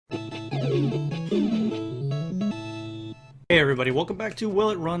Hey everybody, welcome back to Will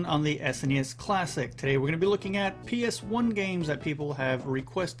It Run on the SNES Classic. Today we're going to be looking at PS1 games that people have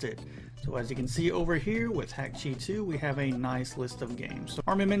requested. So as you can see over here with Hakchi CE, we have a nice list of games. So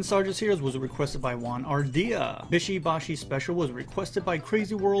Armament Sarge's Heroes was requested by Juan Ardea. Bishi Special was requested by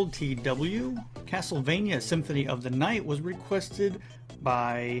Crazy World TW. Castlevania Symphony of the Night was requested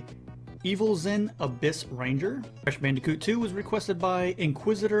by Evil Zen Abyss Ranger. Crash Bandicoot 2 was requested by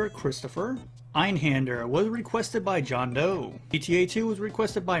Inquisitor Christopher. Einhander was requested by John Doe. GTA 2 was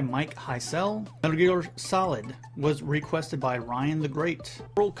requested by Mike Heisel. Metal Gear Solid was requested by Ryan the Great.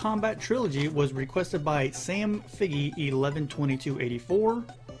 Mortal Kombat Trilogy was requested by Sam Figgy 112284.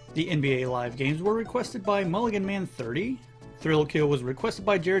 The NBA Live games were requested by Mulligan Man 30. Thrill Kill was requested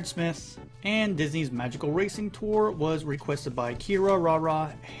by Jared Smith. And Disney's Magical Racing Tour was requested by Kira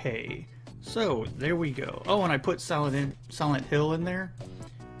Rara Hey. So there we go. Oh, and I put Silent Hill in there.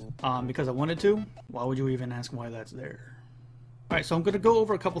 Because I wanted to. Why would you even ask why that's there? Alright, so I'm going to go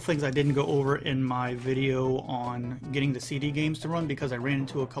over a couple things I didn't go over in my video on getting the CD games to run because I ran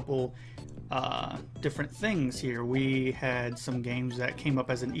into a couple different things here. We had some games that came up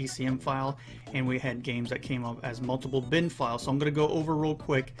as an ECM file, and we had games that came up as multiple bin files. So I'm going to go over real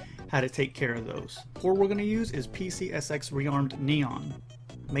quick how to take care of those. The port we're going to use is PCSX Rearmed Neon.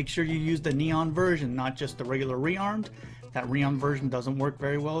 Make sure you use the Neon version, not just the regular Rearmed. That Neon version doesn't work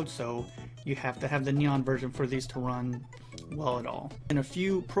very well, so you have to have the Neon version for these to run well at all. In a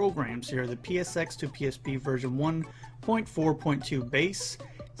few programs here, the PSX to PSP version 1.4.2 base,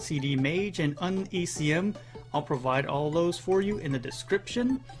 CD Mage, and UnECM. I'll provide all those for you in the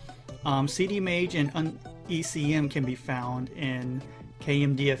description. CD Mage and UnECM can be found in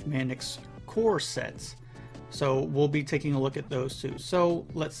KMDF Manix core sets. So we'll be taking a look at those too. So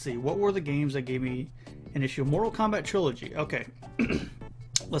let's see, what were the games that gave me an issue? Mortal Kombat Trilogy. Okay,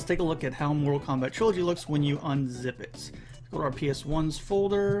 let's take a look at how Mortal Kombat Trilogy looks when you unzip it. Let's go to our PS1's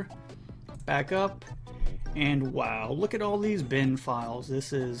folder, back up, and wow, look at all these bin files.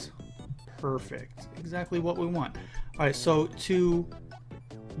 This is perfect. Exactly what we want. Alright, so to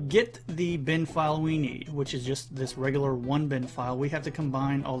get the bin file we need, which is just this regular one bin file, we have to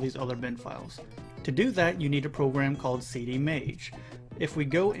combine all these other bin files. To do that, you need a program called CD Mage. If we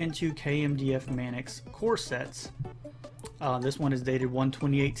go into KMDF Manix core sets, this one is dated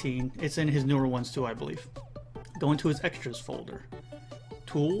 1/2018. It's in his newer ones too, I believe. Go into his extras folder,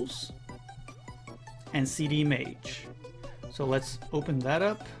 tools, and CD Mage. So let's open that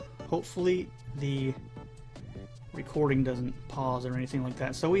up. Hopefully the recording doesn't pause or anything like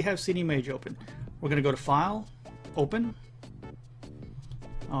that. So we have CD Mage open. We're going to go to File, Open.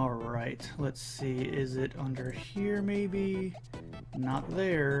 Alright, let's see, is it under here maybe? Not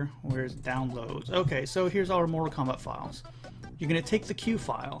there. Where's Downloads? Okay, so here's our Mortal Kombat files. You're going to take the Q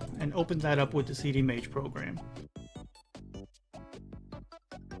file and open that up with the CD Mage program.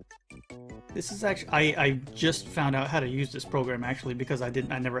 This is actually, I just found out how to use this program actually because I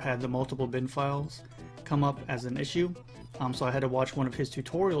never had the multiple bin files come up as an issue. So I had to watch one of his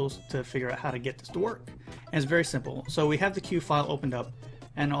tutorials to figure out how to get this to work. And it's very simple. So we have the Q file opened up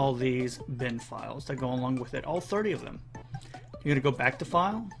and all these bin files that go along with it, all 30 of them. You're going to go back to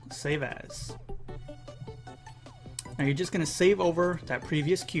File, Save As. Now you're just going to save over that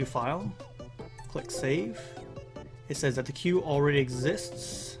previous Q file. Click Save. It says that the Q already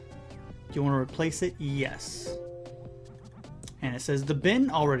exists. Do you want to replace it? Yes. And it says the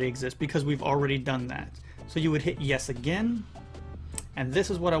bin already exists because we've already done that. So you would hit Yes again. And this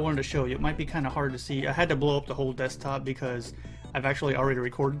is what I wanted to show you. It might be kind of hard to see. I had to blow up the whole desktop because I've actually already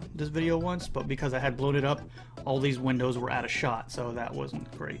recorded this video once, but because I had blown it up, all these windows were out of shot, so that wasn't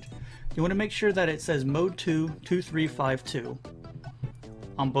great. You want to make sure that it says Mode 2 2352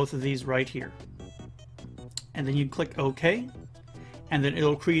 on both of these right here. And then you click OK, and then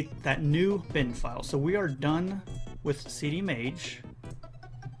it'll create that new bin file. So we are done with CD Mage.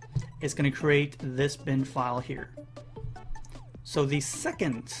 It's going to create this bin file here. So the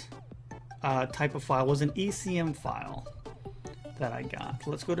second type of file was an ECM file that I got.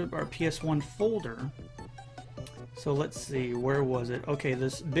 Let's go to our PS1 folder. So let's see, where was it? Okay,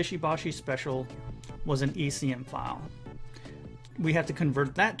 this Bishi Special was an ECM file. We have to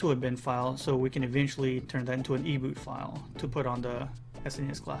convert that to a bin file so we can eventually turn that into an eBoot file to put on the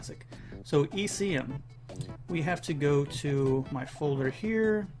SNES Classic. So ECM, we have to go to my folder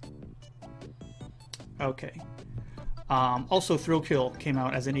here. Okay. Also Thrill Kill came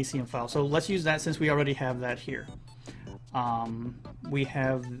out as an ECM file, so let's use that since we already have that here. We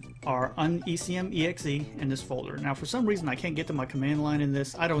have our UnECM exe in this folder. Now for some reason I can't get to my command line in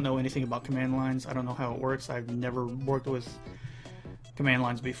this. I don't know anything about command lines. I don't know how it works. I've never worked with command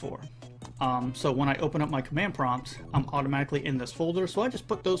lines before. So when I open up my command prompt, I'm automatically in this folder. So I just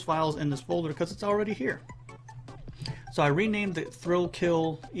put those files in this folder because it's already here. So I renamed the Thrill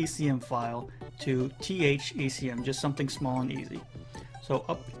Kill ECM file to THECM, just something small and easy. So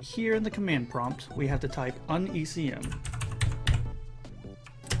up here in the command prompt, we have to type unECM,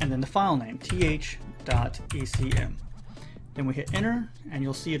 and then the file name, th.ecm. Then we hit enter, and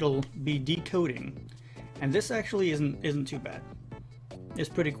you'll see it'll be decoding. And this actually isn't too bad. It's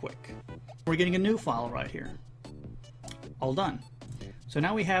pretty quick. We're getting a new file right here. All done. So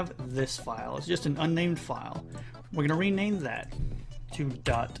now we have this file. It's just an unnamed file. We're going to rename that to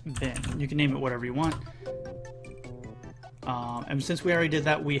 .bin. You can name it whatever you want. And since we already did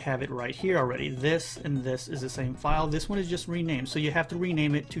that, we have it right here already. This and this is the same file. This one is just renamed, so you have to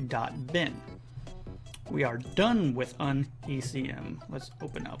rename it to .bin. We are done with unECM. Let's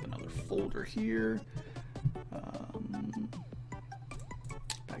open up another folder here.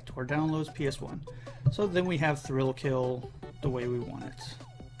 Back to our downloads, PS1. So then we have Thrill Kill the way we want it.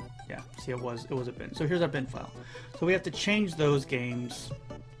 Yeah, see, it was a bin. So here's our bin file. So we have to change those games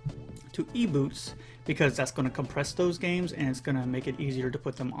to eboots because that's going to compress those games and it's going to make it easier to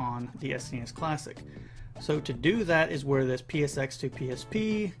put them on the SNES Classic. So to do that is where this PSX to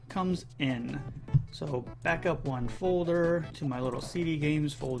PSP comes in. So back up one folder to my little CD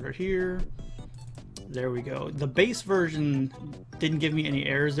games folder here. There we go. The base version didn't give me any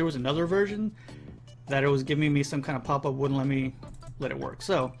errors. There was another version that it was giving me some kind of pop-up, wouldn't let it work.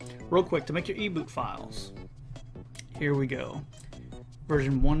 So real quick, to make your eboot files, here we go.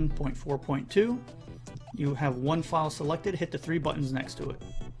 Version 1.4.2. You have one file selected, hit the three buttons next to it.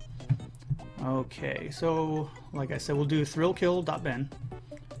 Okay, so like I said, we'll do thrillkill.bin,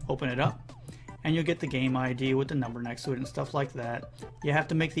 open it up, and you'll get the game ID with the number next to it and stuff like that. You have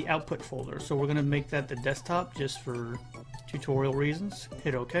to make the output folder, so we're going to make that the desktop just for tutorial reasons.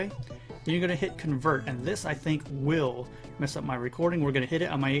 Hit OK. Then you're going to hit convert, and this I think will mess up my recording. We're going to hit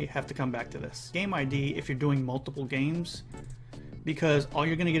it. I might have to come back to this. Game ID if you're doing multiple games, because all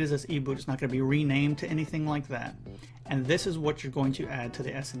you're going to get is this eboot. It's not going to be renamed to anything like that. And this is what you're going to add to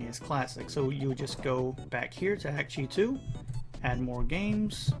the SNES Classic. So you would just go back here to Hakchi 2, add more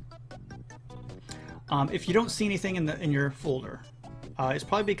games. If you don't see anything in your folder, it's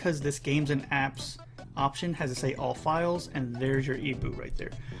probably because this games and apps option has to say all files, and there's your eboot right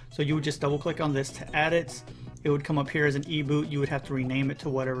there. So you would just double click on this to add it. It would come up here as an eboot. You would have to rename it to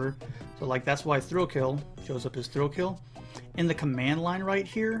whatever. So like that's why Thrill Kill shows up as Thrill Kill. In the command line right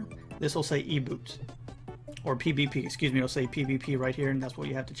here, this will say eboot. Or PBP, excuse me, it'll say PBP right here, and that's what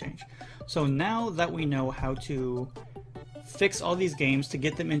you have to change. So now that we know how to fix all these games to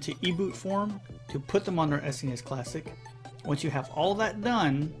get them into eboot form, to put them on our SNES Classic, once you have all that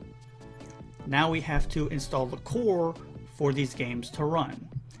done, now we have to install the core for these games to run.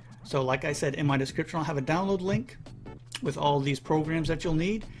 So like I said, in my description I'll have a download link with all these programs that you'll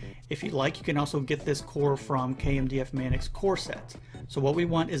need. If you'd like, you can also get this core from KMDF Manic's core set. So what we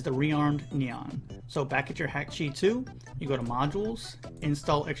want is the rearmed Neon. So back at your Hakchi 2, you go to Modules,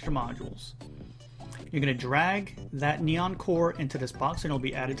 Install Extra Modules. You're going to drag that Neon core into this box and it'll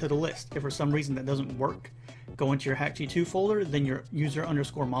be added to the list. If for some reason that doesn't work, go into your Hakchi 2 folder, then your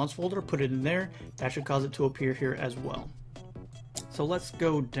user_mods folder, put it in there. That should cause it to appear here as well. So let's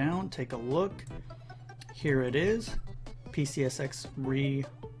go down, take a look. Here it is, PCSX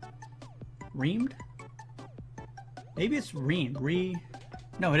reamed? Maybe it's reamed.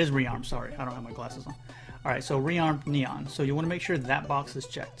 No, it is rearmed, sorry. I don't have my glasses on. Alright, so rearmed Neon. So you want to make sure that box is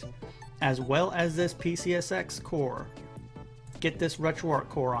checked. As well as this PCSX core. Get this RetroArch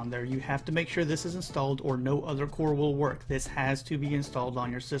core on there. You have to make sure this is installed or no other core will work. This has to be installed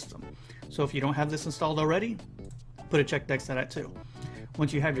on your system. So if you don't have this installed already, put a check next to that too.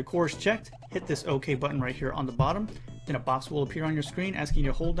 Once you have your cores checked, hit this OK button right here on the bottom. Then a box will appear on your screen asking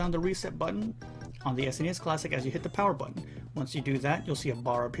you to hold down the reset button on the SNES Classic as you hit the power button. Once you do that, you'll see a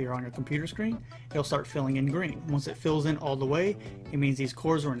bar appear on your computer screen. It'll start filling in green. Once it fills in all the way, it means these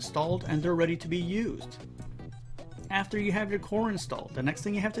cores are installed and they're ready to be used. After you have your core installed, the next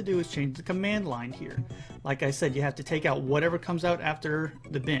thing you have to do is change the command line here. Like I said, you have to take out whatever comes out after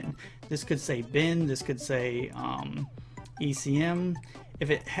the bin. This could say bin, this could say ECM.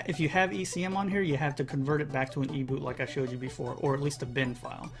 If you have ECM on here, you have to convert it back to an eboot like I showed you before, or at least a bin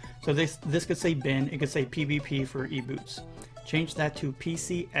file. So this could say bin, it could say PBP for eboots. Change that to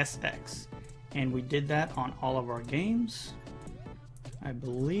PCSX. And we did that on all of our games. I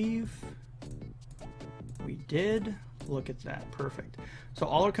believe we did. Look at that, perfect. So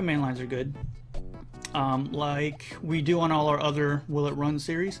all our command lines are good. Like we do on all our other Will It Run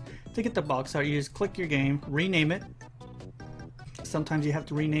series. To get the box out, you just click your game, rename it, sometimes you have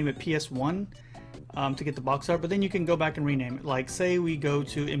to rename it PS1 to get the box art, but then you can go back and rename it. Like say we go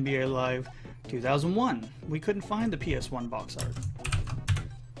to NBA Live 2001. We couldn't find the PS1 box art.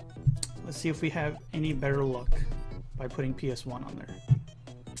 Let's see if we have any better luck by putting PS1 on there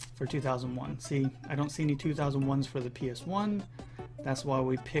for 2001. See, I don't see any 2001s for the PS1. That's why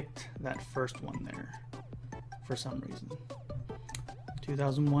we picked that first one there for some reason.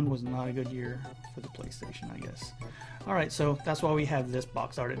 2001 was not a good year for the PlayStation, I guess. Alright, so that's why we have this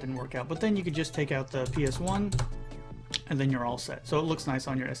box art. It didn't work out. But then you could just take out the PS1 and then you're all set. So it looks nice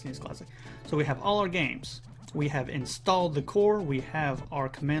on your SNES Classic. So we have all our games. We have installed the core. We have our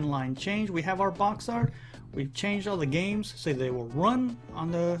command line change. We have our box art. We've changed all the games so they will run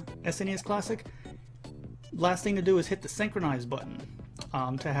on the SNES Classic. Last thing to do is hit the synchronize button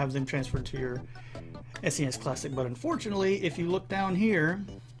to have them transferred to your SNES Classic. But unfortunately, if you look down here,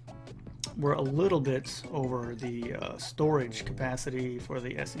 we're a little bit over the storage capacity for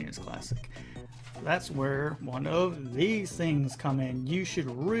the SNES Classic. That's where one of these things come in. You should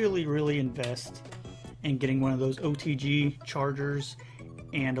really invest in getting one of those OTG chargers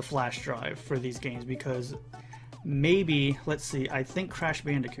and a flash drive for these games, because maybe, let's see, I think Crash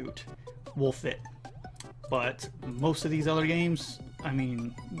Bandicoot will fit, but most of these other games, I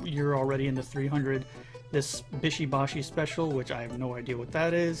mean, you're already in the 300. This Bishi Bashi special, which I have no idea what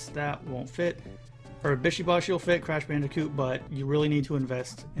that is, that won't fit. Or Bishi Bashi will fit, Crash Bandicoot, but you really need to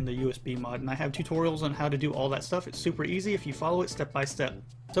invest in the USB mod. And I have tutorials on how to do all that stuff. It's super easy if you follow it step by step.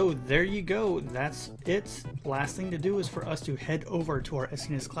 So there you go, that's it. Last thing to do is for us to head over to our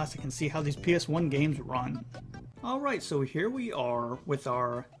SNES Classic and see how these PS1 games run. Alright, so here we are with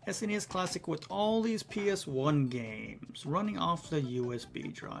our SNES Classic with all these PS1 games running off the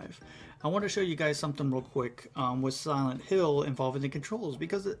USB drive. I want to show you guys something real quick with Silent Hill involving the controls,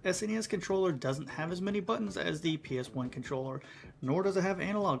 because the SNES controller doesn't have as many buttons as the PS1 controller, nor does it have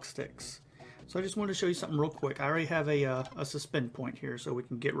analog sticks. So I just wanted to show you something real quick. I already have a suspend point here so we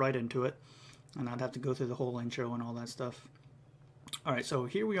can get right into it and not have to go through the whole intro and all that stuff. Alright, so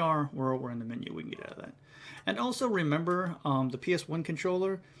here we are, we're in the menu, we can get out of that. And also remember, the PS1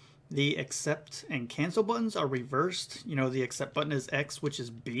 controller, the accept and cancel buttons are reversed. You know, the accept button is X, which is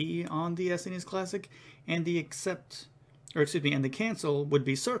B on the SNES Classic, and the accept, or excuse me, and the cancel would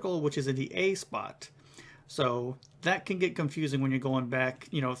be circle, which is in the A spot. So that can get confusing when you're going back,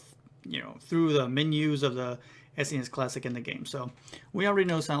 you know, through the menus of the SNES Classic in the game. So we already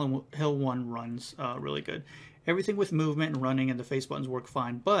know Silent Hill 1 runs really good. Everything with movement and running and the face buttons work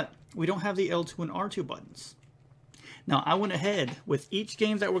fine, but we don't have the L2 and R2 buttons. Now, I went ahead with each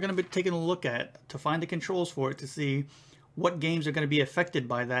game that we're going to be taking a look at to find the controls for it to see what games are going to be affected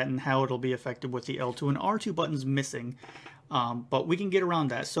by that and how it'll be affected with the L2 and R2 buttons missing. But we can get around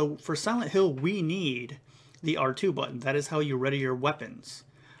that. So for Silent Hill, we need the R2 button. That is how you ready your weapons.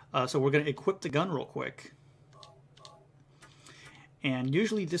 So we're going to equip the gun real quick. And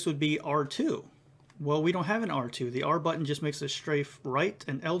usually this would be R2. Well, we don't have an R2. The R button just makes a strafe right,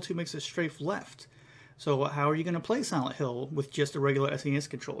 and L2 makes a strafe left. So how are you going to play Silent Hill with just a regular SNES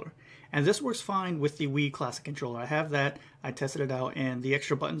controller? And this works fine with the Wii Classic controller. I have that. I tested it out, and the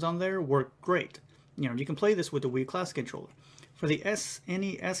extra buttons on there work great. You know, you can play this with the Wii Classic controller. For the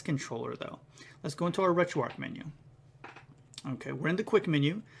SNES controller, though, let's go into our RetroArch menu. Okay, we're in the quick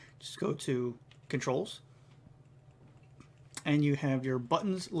menu. Just go to Controls. And you have your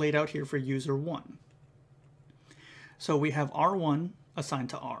buttons laid out here for user 1. So we have R1 assigned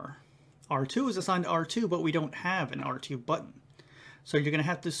to R. R2 is assigned to R2, but we don't have an R2 button. So you're going to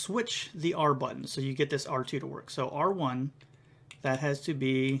have to switch the R button so you get this R2 to work. So R1, that has to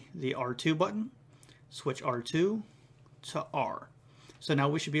be the R2 button. Switch R2 to R. So now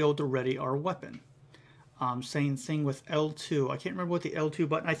we should be able to ready our weapon. Same thing with L2. I can't remember what the L2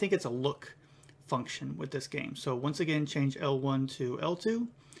 button, I think it's a look function with this game. So once again, change L1 to L2,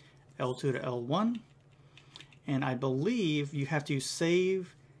 L2 to L1, and I believe you have to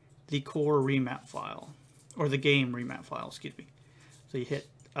save the core remap file, or the game remap file, excuse me. So you hit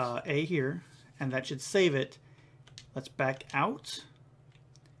A here, and that should save it. Let's back out,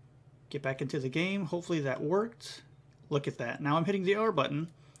 get back into the game. Hopefully that worked. Look at that. Now I'm hitting the R button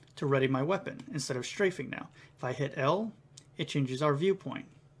to ready my weapon instead of strafing now. If I hit L, it changes our viewpoint.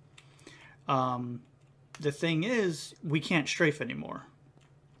 The thing is, we can't strafe anymore,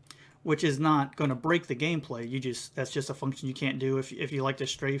 which is not going to break the gameplay. That's just a function you can't do. If you like to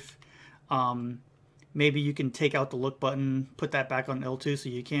strafe, maybe you can take out the look button, put that back on L2 so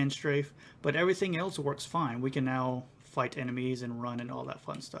you can strafe, but everything else works fine. We can now fight enemies and run and all that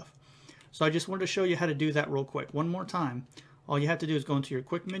fun stuff. So I just wanted to show you how to do that real quick. One more time. All you have to do is go into your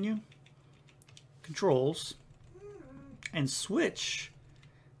quick menu, Controls, and switch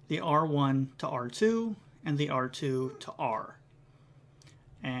the R1 to R2 and the R2 to R.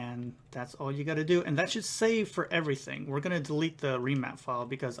 And that's all you got to do. And that should save for everything. We're going to delete the remap file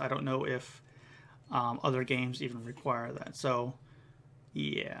because I don't know if other games even require that. So,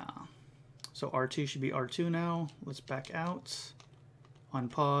 yeah. So R2 should be R2 now. Let's back out,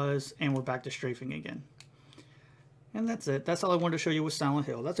 unpause, and we're back to strafing again. And that's it. That's all I wanted to show you with Silent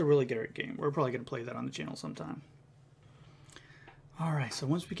Hill. That's a really great game. We're probably going to play that on the channel sometime. Alright, so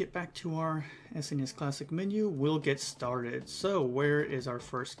once we get back to our SNES Classic menu, we'll get started. So, where is our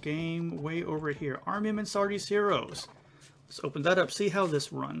first game? Way over here. Army Sardi's Heroes. Let's open that up, see how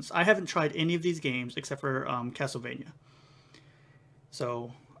this runs. I haven't tried any of these games except for Castlevania.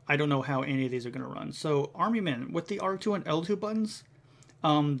 So, I don't know how any of these are going to run. So, Army Men, with the R2 and L2 buttons,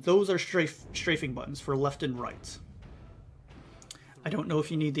 those are strafing buttons for left and right. I don't know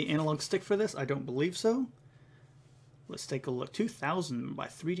if you need the analog stick for this. I don't believe so. Let's take a look. 2000 by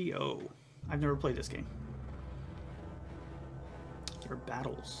 3DO. I've never played this game. There are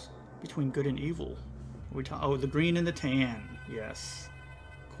battles between good and evil. Oh, the green and the tan. Yes,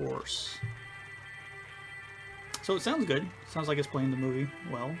 of course. So it sounds good. Sounds like it's playing the movie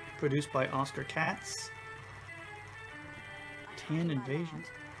well. Produced by Oscar Katz. Tan invasions.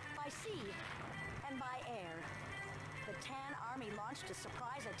 By sea and by air, the Tan Army launched a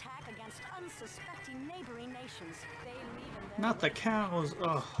surprise attack against unsuspecting neighboring nations. They leave in their Not the cows.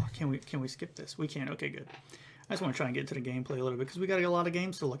 Oh, can we skip this? We can. Okay, good. I just want to try and get into the gameplay a little bit because we got a lot of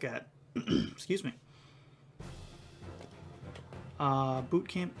games to look at. Excuse me. Boot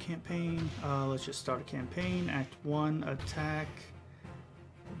camp campaign. Let's just start a campaign. Act 1, attack.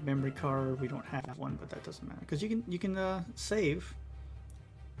 Memory card. We don't have one, but that doesn't matter because you can save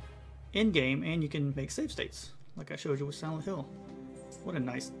in game and you can make save states like I showed you with Silent Hill. What a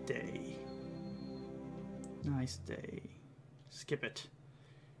nice day. Nice day. Skip it.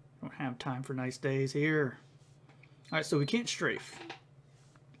 Don't have time for nice days here. Alright, so we can't strafe.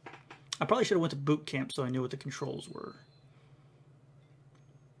 I probably should have went to boot camp so I knew what the controls were.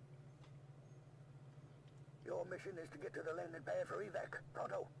 Your mission is to get to the landing pad for evac.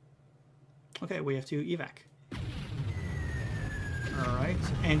 Pronto. Okay, we have to evac. Alright,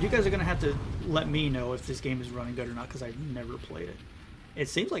 and you guys are going to have to let me know if this game is running good or not because I've never played it. It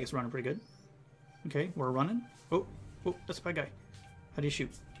seems like it's running pretty good. Okay, we're running. Oh, that's a bad guy. How do you shoot?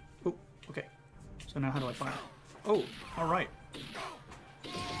 Oh, okay. So now how do I fire? Oh, alright.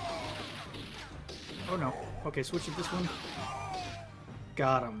 Oh no. Okay, switch to this one.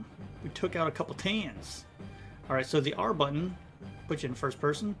 Got him. We took out a couple tans. Alright, so the R button puts you in first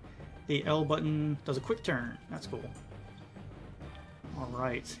person. The L button does a quick turn. That's cool.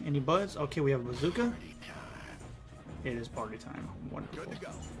 Alright, any buds? Okay, we have a bazooka. It is party time. Wonderful. Good to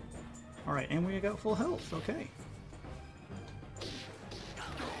go. Alright, and we got full health. Okay.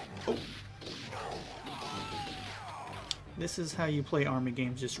 Oh. This is how you play army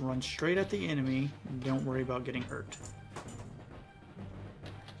games. Just run straight at the enemy. And don't worry about getting hurt.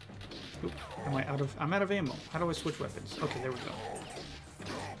 Oop, I'm out of ammo. How do I switch weapons? Okay, there we go.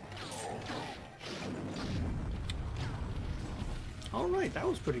 Alright, that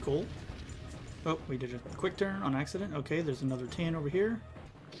was pretty cool. Oh, we did a quick turn on accident. Okay, there's another tan over here.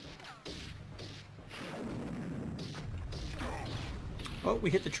 Oh, we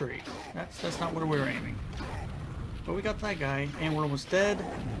hit the tree. That's not where we were aiming. But we got that guy, and we're almost dead.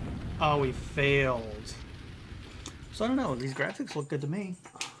 Oh, we failed. So I don't know, these graphics look good to me.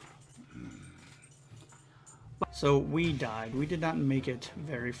 So we died. We did not make it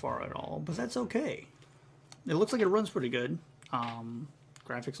very far at all, but that's okay. It looks like it runs pretty good.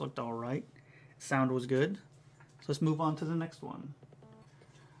 Graphics looked alright. Sound was good. So let's move on to the next one.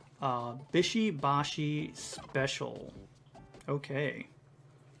 Bishi Bashi Special. Okay.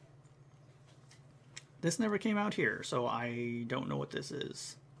 This never came out here, so I don't know what this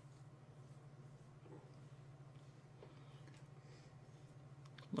is.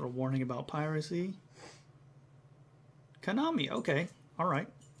 Little warning about piracy. Konami, okay. Alright.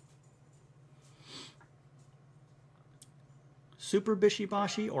 Super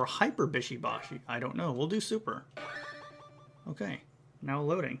Bishibashi or Hyper Bishibashi? I don't know. We'll do Super. Okay. Now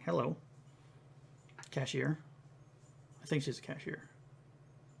loading. Hello. Cashier. I think she's a cashier.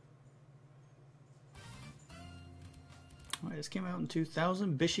 Alright, this came out in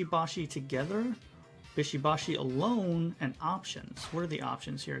 2000. Bishibashi Together. Bishibashi Alone and Options. What are the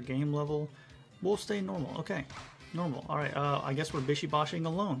options here? Game level. We'll stay normal. Okay. Normal. Alright, I guess we're Bishibashing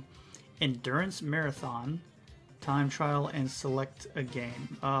alone. Endurance Marathon. Time trial and select a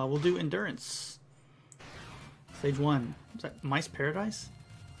game. We'll do endurance. Stage 1. Is that Mice Paradise?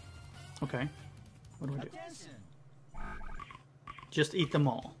 Okay. What do I do? Just eat them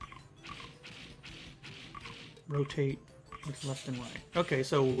all. Rotate with left and right. Okay,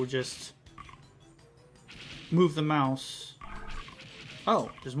 so we'll just move the mouse. Oh,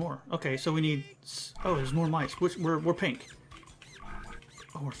 there's more. Okay, so we need... Oh, there's more mice. We're pink.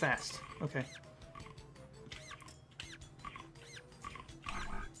 Oh, we're fast. Okay.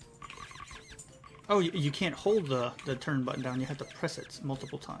 Oh, you can't hold the turn button down. You have to press it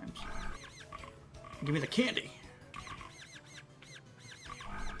multiple times. Give me the candy.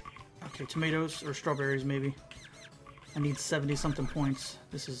 Okay, tomatoes or strawberries maybe. I need 70-something points.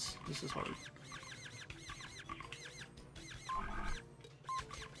 This is hard.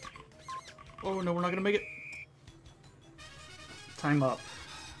 Oh no, we're not gonna make it. Time up.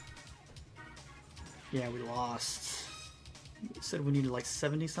 Yeah, we lost. It said we needed like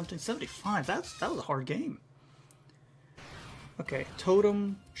 70-something. 75. That was a hard game. Okay,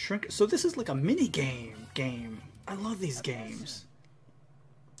 totem, shrink. So this is like a mini game. I love these games.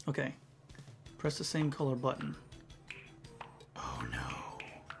 Okay, press the same color button. Oh no.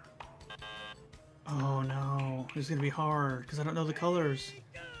 Oh no. This is gonna be hard because I don't know the colors.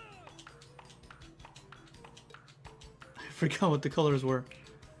 I forgot what the colors were.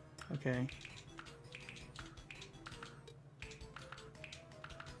 Okay.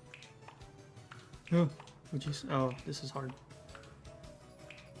 Oh, oh, this is hard.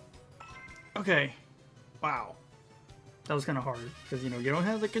 Okay. Wow. That was kind of hard because, you know, you don't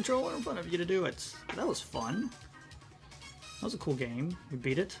have the controller in front of you to do it. That was fun. That was a cool game. We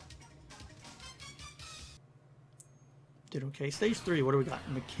beat it. Did okay. Stage 3, what do we got?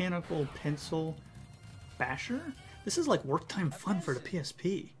 Mechanical pencil basher? This is like work time fun for the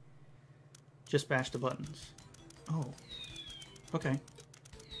PSP. Just bash the buttons. Oh. Okay.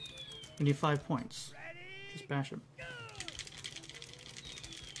 We need 5 points. Just bash them.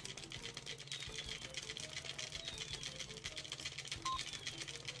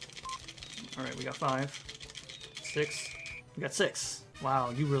 Alright, we got 5. 6. We got 6. Wow,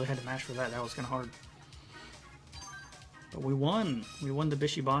 you really had to mash for that. That was kind of hard. But we won. We won the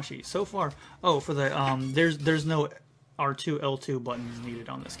Bishibashi. So far... Oh, for the... There's no R2, L2 buttons needed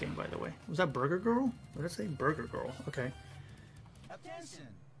on this game, by the way. Was that Burger Girl? What did I say? Burger Girl. Okay. Attention.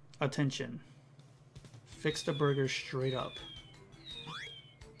 Attention. Fix the burger straight up.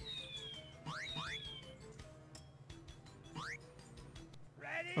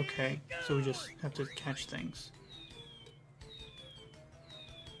 Okay, so we just have to catch things.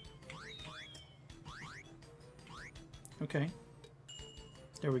 Okay.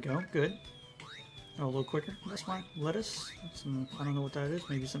 There we go. Good. Oh, a little quicker. That's fine. Lettuce. Some, I don't know what that is.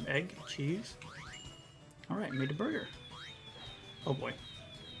 Maybe some egg, cheese. Alright, made a burger. Oh boy.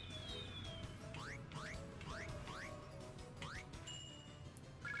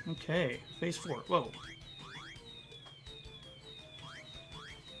 Okay, phase 4. Whoa.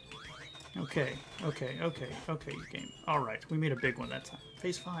 Okay, game. Alright, we made a big one that time.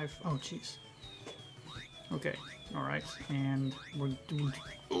 Phase 5. Oh, jeez. Okay, alright, and we're doing...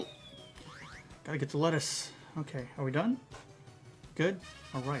 Oh. Gotta get the lettuce. Okay, are we done? Good?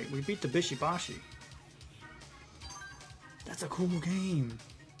 Alright, we beat the Bishibashi. That's a cool game.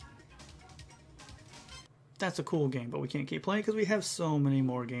 That's a cool game, but we can't keep playing because we have so many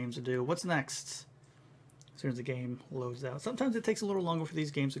more games to do. What's next? As soon as the game loads out. Sometimes it takes a little longer for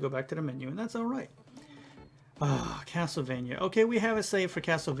these games to go back to the menu, and that's alright. Ah, Castlevania. Okay, we have a save for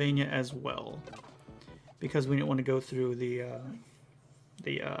Castlevania as well. Because we didn't want to go through the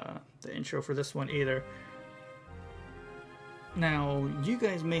intro for this one either. Now, you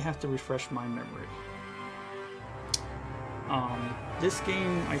guys may have to refresh my memory. This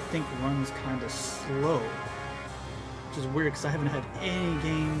game, I think, runs kind of slow. Which is weird, because I haven't had any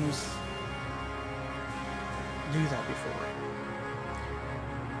games do that before.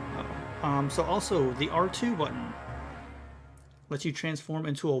 So also, the R2 button lets you transform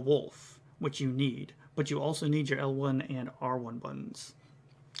into a wolf, which you need. But you also need your L1 and R1 buttons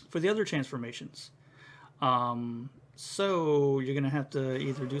for the other transformations. So you're going to have to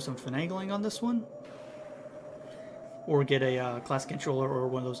either do some finagling on this one, or get a classic controller or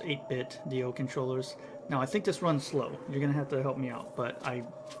one of those 8-bit DO controllers. Now, I think this runs slow. You're going to have to help me out, but I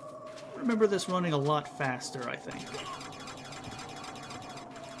remember this running a lot faster, I think.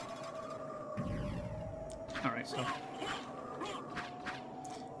 Alright, so...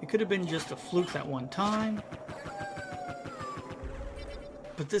 It could have been just a fluke that one time.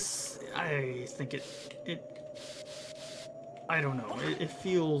 But this, I think I don't know, it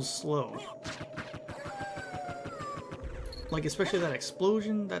feels slow. Like, especially that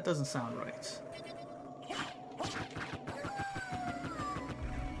explosion, that doesn't sound right.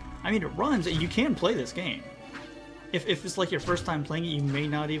 I mean, it runs, and you can play this game. if it's like your first time playing it, you may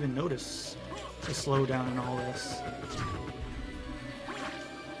not even notice the slowdown and all this.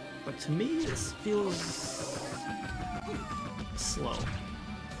 But to me, this feels slow.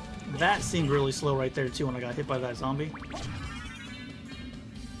 That seemed really slow right there too when I got hit by that zombie.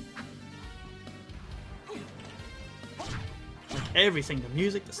 Like everything, the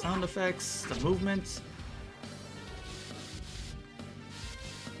music, the sound effects, the movements.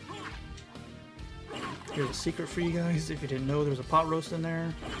 Here's a secret for you guys. If you didn't know, there's a pot roast in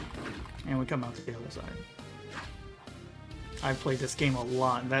there. And we come out to the other side. I've played this game a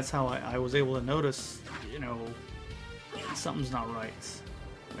lot, and that's how I was able to notice, you know, something's not right.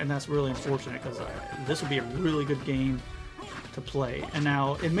 And that's really unfortunate, because this would be a really good game to play. And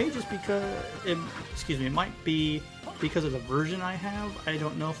now, it may just because, it might be because of the version I have. I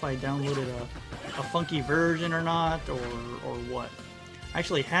don't know if I downloaded a funky version or not, or what. I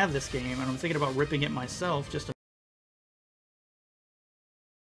actually have this game, and I'm thinking about ripping it myself just to...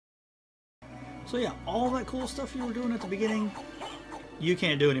 So yeah, all that cool stuff you were doing at the beginning, you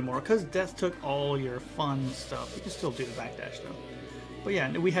can't do anymore, because Death took all your fun stuff. You can still do the backdash though. But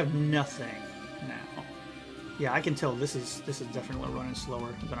yeah, we have nothing now. Yeah, I can tell this is definitely running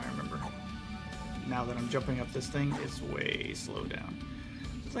slower than I remember. Now that I'm jumping up this thing, it's way slowed down.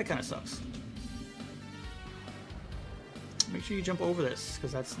 So that kind of sucks. Make sure you jump over this,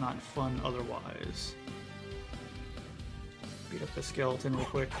 because that's not fun otherwise. Beat up the skeleton real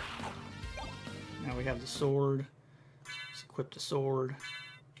quick. Now we have the sword. Let's equip the sword.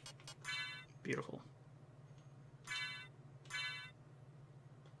 Beautiful.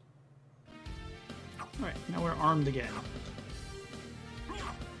 Alright, now we're armed again.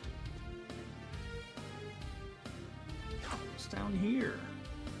 What's down here?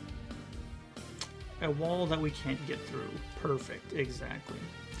 A wall that we can't get through. Perfect, exactly.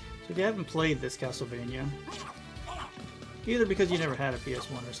 So if you haven't played this Castlevania, either because you never had a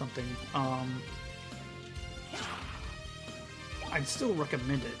PS1 or something, I'd still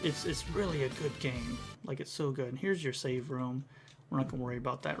recommend it. It's really a good game. Like, it's so good. And here's your save room. We're not going to worry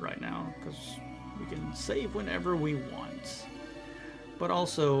about that right now, because we can save whenever we want. But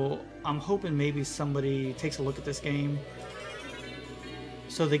also, I'm hoping maybe somebody takes a look at this game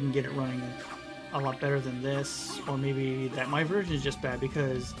so they can get it running a lot better than this, or maybe that my version is just bad,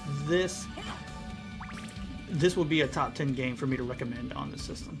 because this would be a top 10 game for me to recommend on this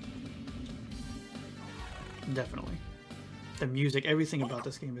system. Definitely. The music, everything about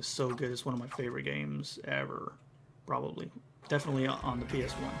this game is so good. It's one of my favorite games ever, probably. Definitely on the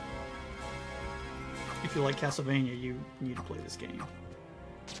PS1. If you like Castlevania, you need to play this game.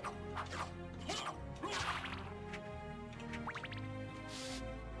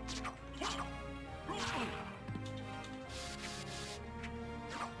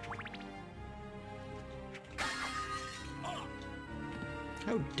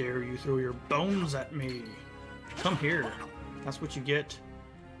 How dare you throw your bones at me? Come here. That's what you get.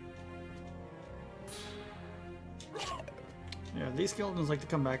 Yeah, these skeletons like to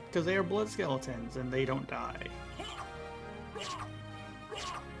come back because they are blood skeletons and they don't die.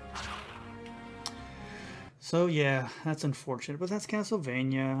 So yeah, that's unfortunate, but that's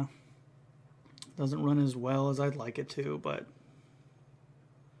Castlevania. Doesn't run as well as I'd like it to, but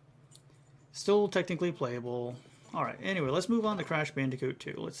still technically playable. Alright, anyway, let's move on to Crash Bandicoot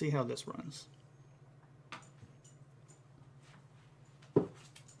 2. Let's see how this runs.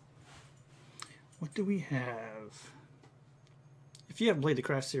 What do we have? If you haven't played the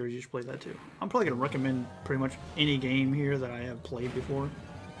Crash series, you should play that too. I'm probably going to recommend pretty much any game here that I have played before,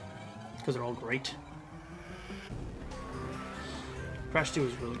 because they're all great. Crash 2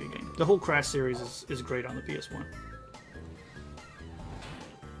 is a really good game. The whole Crash series is great on the PS1.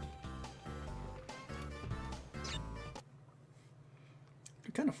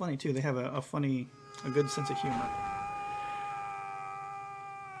 They're kind of funny too. They have a good sense of humor.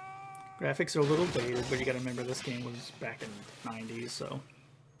 Graphics are a little dated, but you gotta remember this game was back in the 90s, so.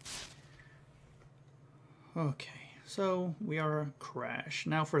 Okay, so we are Crash.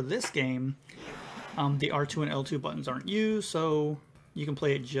 Now for this game, the R2 and L2 buttons aren't used, so you can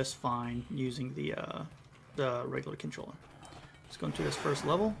play it just fine using the regular controller. Let's go into this first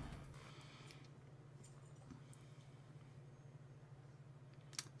level.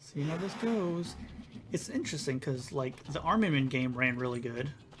 See how this goes. It's interesting because, like, the Armament game ran really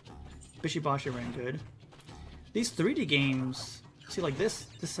good. Bishibashi ran good. These 3D games, see, like this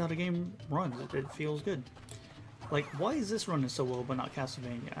is how the game runs. It feels good. Like, why is this running so well but not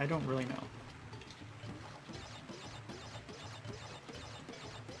Castlevania? I don't really know.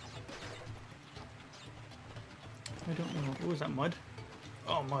 I don't know. What was that, mud?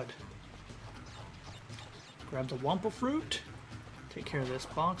 Oh, mud. Grab the Wampa fruit. Take care of this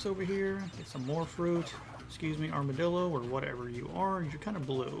box over here. Get some more fruit. Excuse me, armadillo, or whatever you are. You're kind of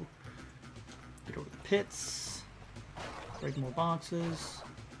blue. Get over the pits. Break more boxes.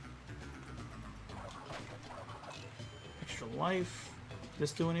 Extra life. Does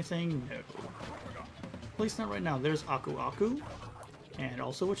this do anything? No. At least not right now. There's Aku Aku. And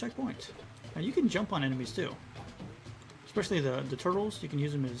also a checkpoint. Now you can jump on enemies too. Especially the turtles. You can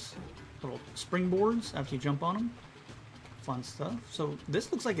use them as little springboards after you jump on them. Fun stuff. So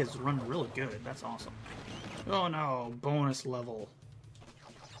this looks like it's run really good. That's awesome. Oh no, bonus level.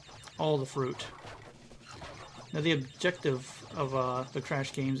 All the fruit. Now the objective of the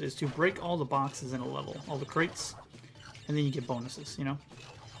Crash games is to break all the boxes in a level, all the crates, and then you get bonuses, you know?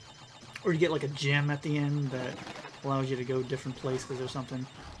 Or you get like a gem at the end that allows you to go different places or something.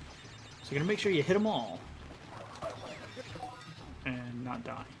 So you're gonna make sure you hit them all. And not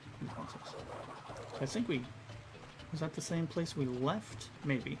die. I think was that the same place we left?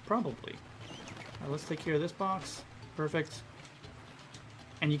 Maybe. Probably. Alright, let's take care of this box. Perfect.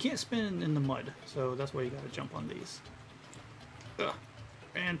 And you can't spin in the mud, so that's why you gotta jump on these. Ugh.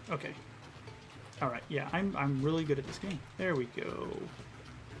 And, okay. Alright, yeah, I'm really good at this game. There we go.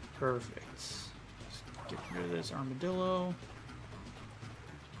 Perfect. Let's get rid of this armadillo.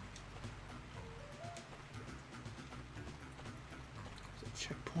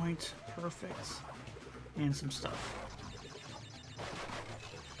 Checkpoint. Perfect. And some stuff.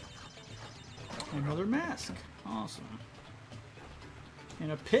 Another mask. Awesome.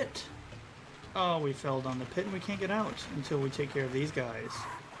 And a pit. Oh, we fell down the pit and we can't get out until we take care of these guys.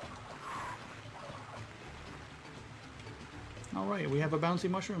 Alright, we have a bouncy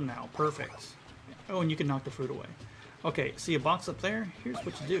mushroom now. Perfect. Oh, and you can knock the fruit away. Okay, see a box up there? Here's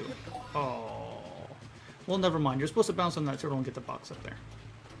what you do. Oh. Well, never mind. You're supposed to bounce on that turtle and get the box up there.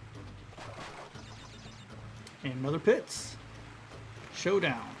 And another pits.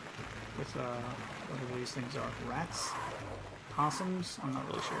 Showdown. With, whatever these things are. Rats? Possums? I'm not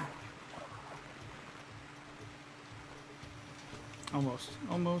really sure. Almost.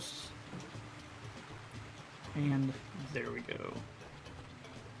 Almost. And there we go.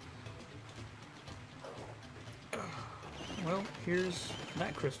 Well, here's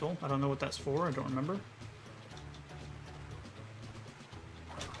that crystal. I don't know what that's for. I don't remember.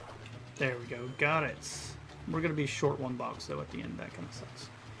 There we go. Got it. We're going to be short one box, though, at the end. That kind of sucks.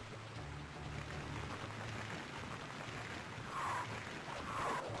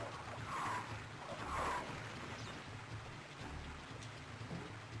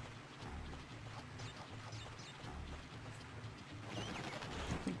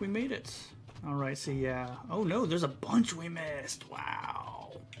 I think we made it. Alright, so yeah. Oh no, there's a bunch we missed.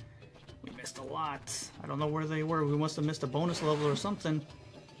 Wow. We missed a lot. I don't know where they were. We must have missed a bonus level or something.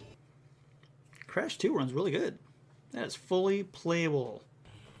 Crash 2 runs really good. That is fully playable.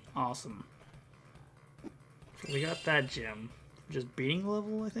 Awesome. So we got that gem. Just beating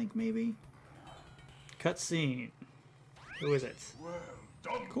level, I think, maybe? Cutscene. Who is it?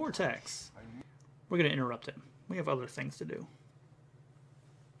 Cortex. We're going to interrupt him. We have other things to do.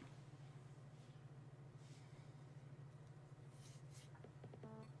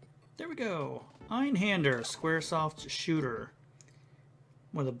 There we go. Einhander, Squaresoft's shooter.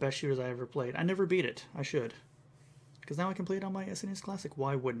 One of the best shooters I ever played. I never beat it. I should. Because now I can play it on my SNES Classic.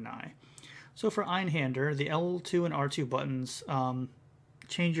 Why wouldn't I? So for Einhander, the L2 and R2 buttons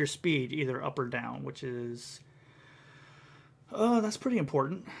change your speed either up or down, which is... that's pretty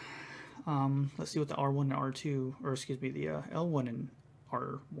important. Let's see what the R1 and R2, or excuse me, the L1 and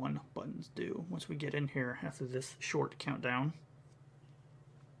R1 buttons do once we get in here after this short countdown.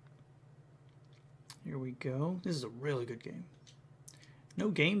 Here we go. This is a really good game. No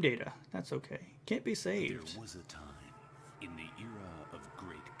game data. That's okay. Can't be saved. There was a time in the era of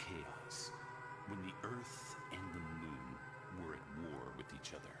great chaos when the Earth and the Moon were at war with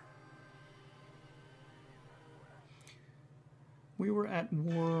each other. We were at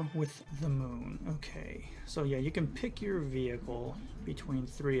war with the Moon. Okay. So yeah, you can pick your vehicle between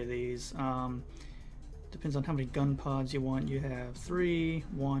 3 of these. Depends on how many gun pods you want. You have 3,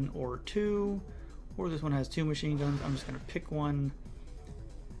 1, or 2. Or this one has 2 machine guns. I'm just going to pick one.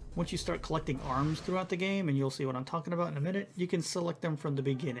 Once you start collecting arms throughout the game, and you'll see what I'm talking about in a minute, you can select them from the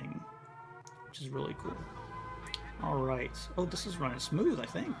beginning, which is really cool. Alright. Oh, this is running smooth, I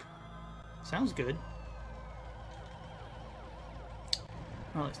think. Sounds good.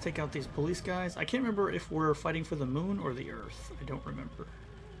 Alright, let's take out these police guys. I can't remember if we're fighting for the Moon or the Earth. I don't remember.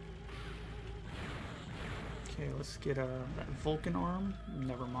 Okay, let's get that Vulcan arm.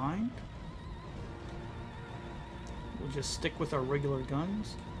 Never mind. We'll just stick with our regular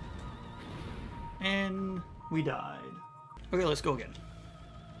guns. And We died. Okay, let's go again.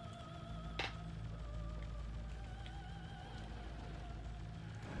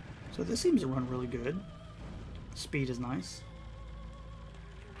 So this seems to run really good. Speed is nice.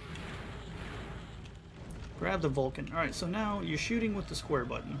 Grab the Vulcan. Alright, so now you're shooting with the square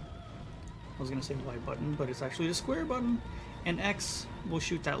button. I was going to say Y button, but it's actually the square button. And X will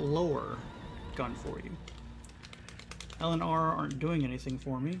shoot that lower gun for you. L and R aren't doing anything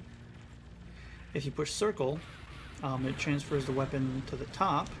for me. If you push circle, it transfers the weapon to the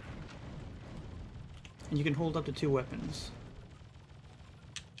top. And you can hold up to 2 weapons.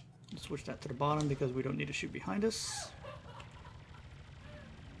 Switch that to the bottom because we don't need to shoot behind us.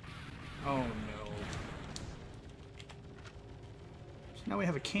 Oh no. So now we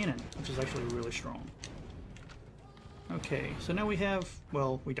have a cannon, which is actually really strong. Okay, so now we have,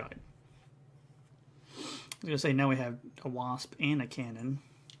 well, we died. I was going to say now we have a wasp and a cannon.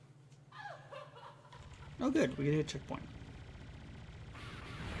 Oh good, we get a checkpoint.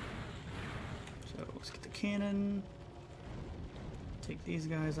 So let's get the cannon. Take these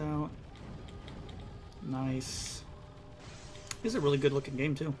guys out. Nice. This is a really good looking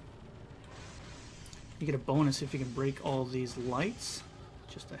game too. You get a bonus if you can break all these lights.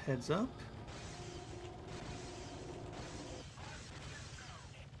 Just a heads up.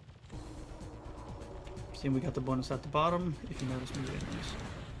 See, we got the bonus at the bottom, if you notice me doing this.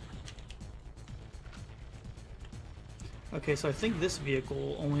 Okay, so I think this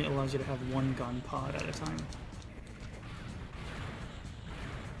vehicle only allows you to have 1 gun pod at a time.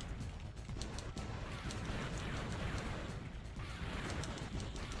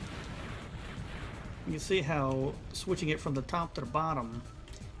 You can see how switching it from the top to the bottom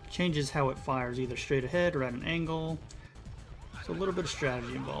changes how it fires, either straight ahead or at an angle. So a little bit of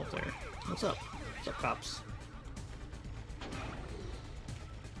strategy involved there. What's up? What's up, cops?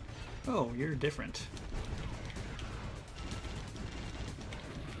 Oh, you're different.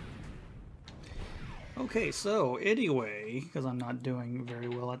 Okay, so anyway, because I'm not doing very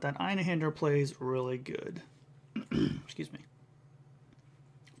well at that, Einhander plays really good. Excuse me.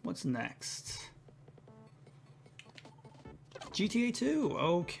 What's next? GTA 2.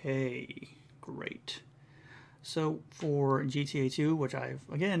 Okay, great. So for GTA 2, which I've,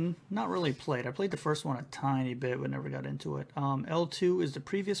 again, not really played. I played the first one a tiny bit, but never got into it. L2 is the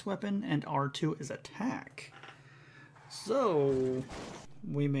previous weapon, and R2 is attack. So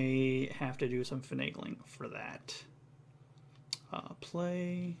we may have to do some finagling for that.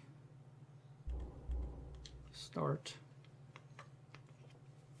 Play. Start.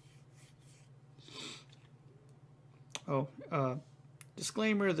 Oh,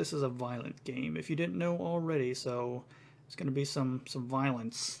 disclaimer, this is a violent game, if you didn't know already, so there's going to be some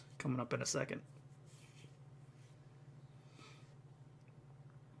violence coming up in a second.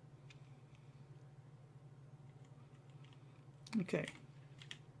 Okay.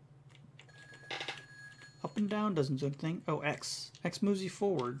 Up and down doesn't do anything. Oh, X. X moves you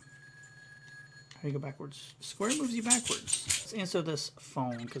forward. How do you go backwards? Square moves you backwards. Let's answer this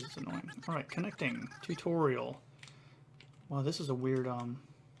phone because it's annoying. Alright, connecting. Tutorial. Wow, this is a weird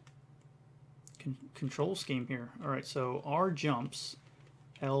control scheme here. Alright, so R jumps.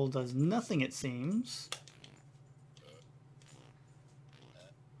 L does nothing, it seems.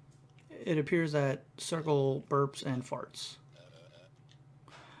 It appears that circle burps and farts.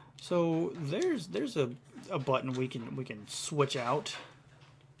 So there's a button we can switch out.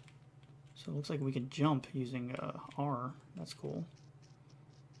 So it looks like we can jump using R. That's cool.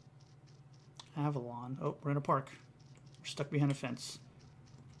 Avalon. Oh, we're in a park. We're stuck behind a fence.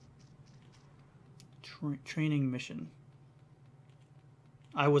 Training mission.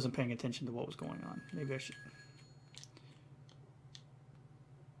 I wasn't paying attention to what was going on. Maybe I should.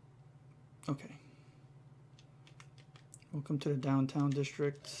 Okay. Welcome to the downtown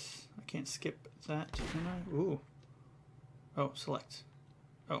district. I can't skip that, can I? Ooh. Oh, select.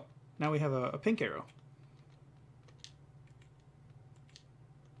 Oh, now we have a pink arrow.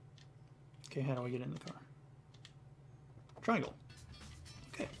 Okay, how do I get in the car? Triangle.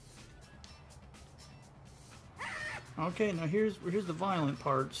 Okay. Okay, now here's the violent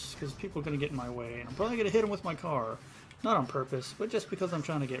parts, because people are going to get in my way. And I'm probably going to hit them with my car. Not on purpose, but just because I'm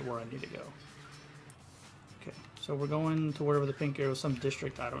trying to get where I need to go. Okay, so we're going to wherever the pink arrow is, some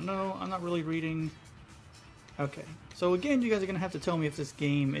district, I don't know. I'm not really reading. Okay, so again, you guys are going to have to tell me if this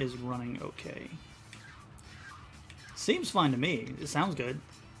game is running okay. Seems fine to me. It sounds good.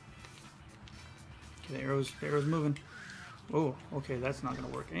 Okay, the arrow's moving. Oh, okay, that's not going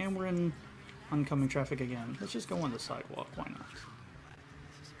to work. And we're in oncoming traffic again. Let's just go on the sidewalk. Why not?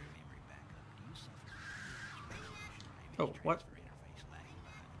 Oh, what?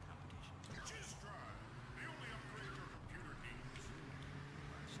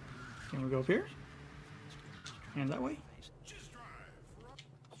 Can we go up here? And that way?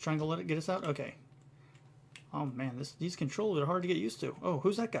 Triangle, let it get us out? Okay. Oh man, these controls are hard to get used to. Oh,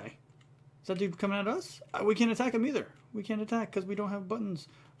 who's that guy? Is that dude coming at us? We can't attack him either. We can't attack because we don't have buttons.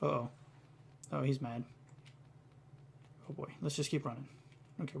 Uh-oh. Oh, he's mad. Oh boy, let's just keep running.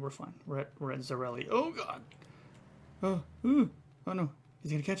 Okay, we're fine. We're at Zarelli. Oh god! Oh, ooh. Oh no.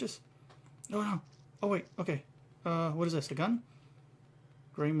 He's gonna catch us? Oh no. Oh wait, okay. What is this, a gun?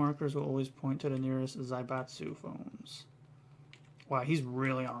 Gray markers will always point to the nearest Zaibatsu phones. Wow, he's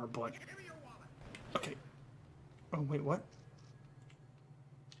really on our butt. Okay. Oh wait, what?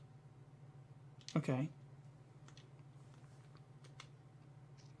 Okay.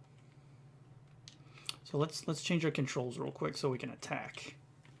 So let's change our controls real quick so we can attack.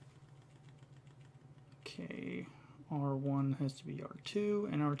 Okay, R1 has to be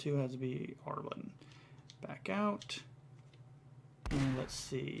R2, and R2 has to be R button. Back out. And let's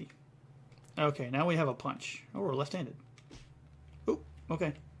see. Okay, now we have a punch. Oh, we're left-handed. Oh,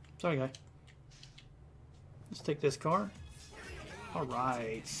 okay. Sorry, guy. Let's take this car. All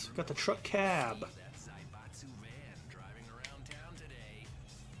right, got the truck cab.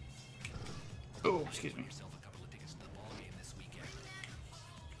 Oh, excuse me.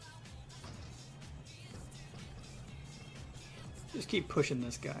 Just keep pushing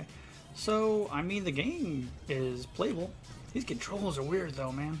this guy. So, I mean, the game is playable. These controls are weird,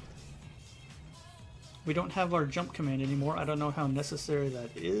 though, man. We don't have our jump command anymore. I don't know how necessary that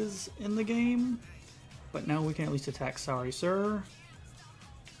is in the game. But now we can at least attack. Sorry, sir.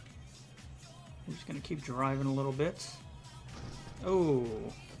 I'm just going to keep driving a little bit. Oh.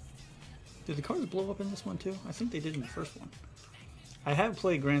 Did the cars blow up in this one, too? I think they did in the first one. I have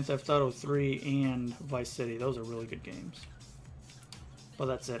played Grand Theft Auto 3 and Vice City. Those are really good games. But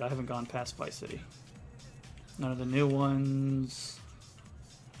that's it. I haven't gone past Vice City. None of the new ones.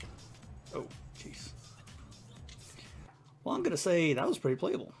 Oh, jeez. Well, I'm going to say that was pretty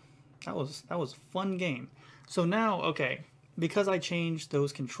playable. That was a fun game. So now, okay, because I changed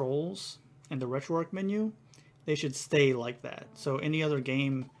those controls in the RetroArch menu, they should stay like that. So any other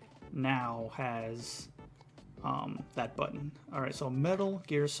game now has that button. All right, so Metal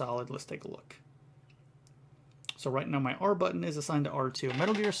Gear Solid, let's take a look. So right now my R button is assigned to R2.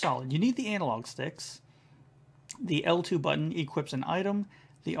 Metal Gear Solid, you need the analog sticks. The L2 button equips an item.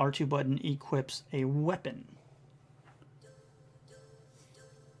 The R2 button equips a weapon.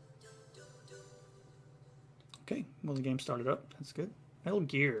 Okay, well the game started up. That's good. Metal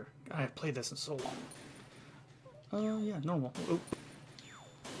Gear. God, I have played this in so long. Yeah, normal. Oh.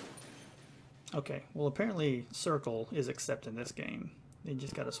 Okay, well apparently circle is accepted in this game. They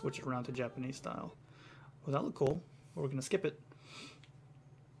just got to switch it around to Japanese style. Well, that looked cool, but we're going to skip it.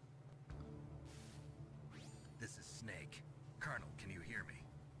 This is Snake. Colonel, can you hear me?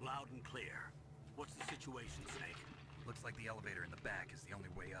 Loud and clear. What's the situation, Snake? Looks like the elevator in the back is the only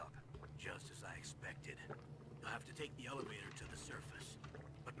way up. Just as I expected. You'll have to take the elevator to the surface,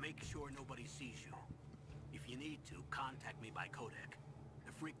 but make sure nobody sees you. If you need to, contact me by codec.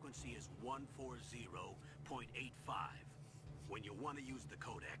 The frequency is 140.85. When you want to use the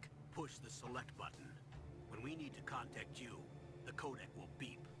codec, push the select button. When we need to contact you, the codec will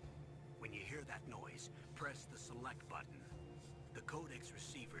beep. When you hear that noise, press the select button. The codec's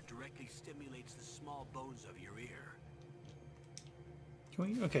receiver directly stimulates the small bones of your ear.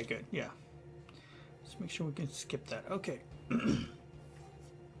 Can we? Okay, good. Yeah. Let's make sure we can skip that. Okay.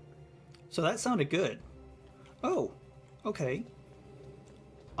 So that sounded good. Oh, okay.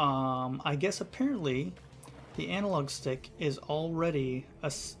 I guess apparently the analog stick is already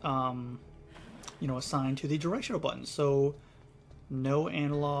assigned to the directional button. So no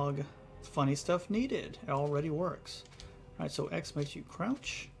analog funny stuff needed. It already works. All right, so X makes you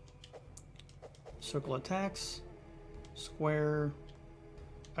crouch. Circle attacks. Square,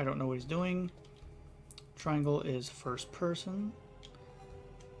 I don't know what he's doing. Triangle is first person.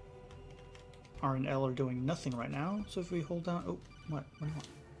 R and L are doing nothing right now. So if we hold down, oh, what do you want?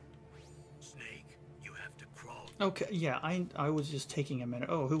 Snake, you have to crawl. Okay, yeah, I was just taking a minute.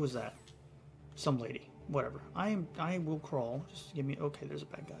 Oh, who was that? Some lady. Whatever. I will crawl. Just give me. Okay, there's a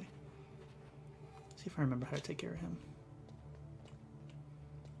bad guy. See if I remember how to take care of him.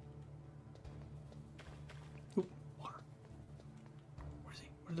 Ooh, water. Where's he?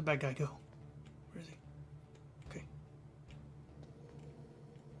 Where did the bad guy go? Where is he? Okay.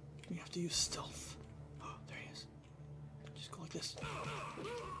 We have to use stealth. Oh, there he is. Just go like this.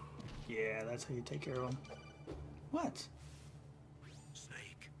 Yeah, that's how you take care of him. What?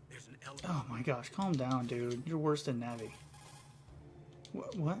 Snake, there's an elevator. Oh my gosh, calm down, dude. You're worse than Navi.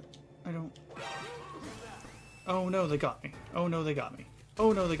 What? I don't... Oh no, they got me. Oh no, they got me.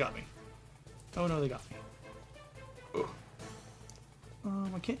 Oh no, they got me. Oh no, they got me. Ugh.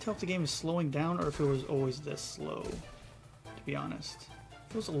 I can't tell if the game is slowing down or if it was always this slow, to be honest.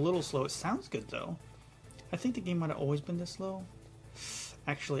 It feels a little slow. It sounds good though. I think the game might have always been this slow.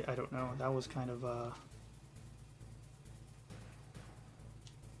 Actually, I don't know. That was kind of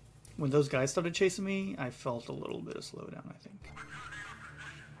when those guys started chasing me, I felt a little bit of slowdown, I think.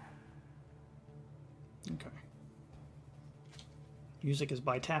 Okay. Music is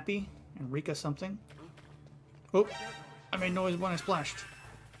by Tappy and Rika something. Oh, I made noise when I splashed.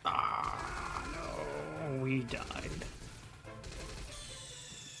 Ah, no, we died.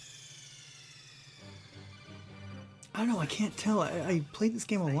 I don't know, I can't tell. I played this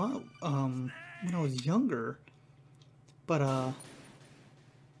game a lot when I was younger, but I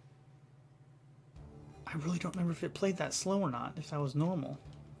really don't remember if it played that slow or not, if that was normal.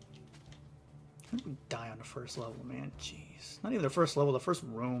 How did we die on the first level, man? Jeez. Not even the first level, the first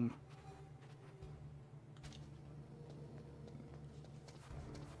room.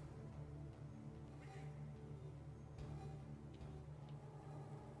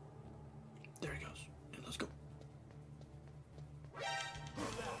 There he goes. Yeah, let's go.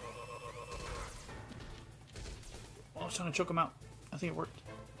 Oh, I was trying to choke him out. I think it worked.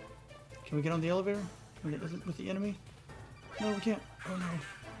 Can we get on the elevator with the enemy? No, we can't. Oh no.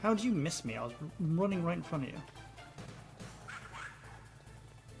 How did you miss me? I was running right in front of you.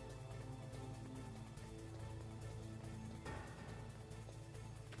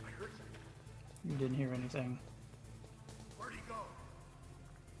 You didn't hear anything. Where'd he go?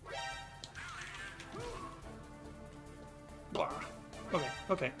 Blah.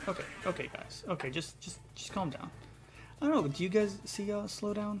 Okay, guys. Okay, just calm down. I don't know. Do you guys see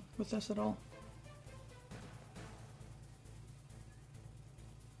slow down with this at all?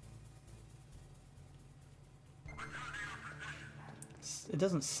 It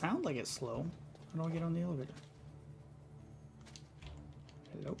doesn't sound like it's slow. How do I get on the elevator?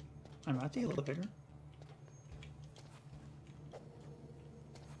 Hello? I'm at the elevator.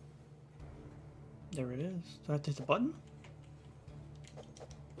 There it is. Do I have to hit the button?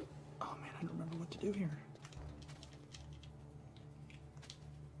 Oh man, I don't remember what to do here.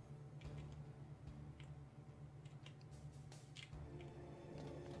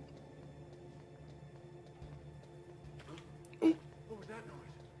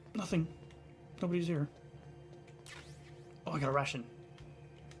 Nothing. Nobody's here. Oh, I got a ration.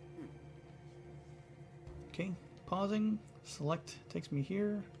 Okay, pausing. Select takes me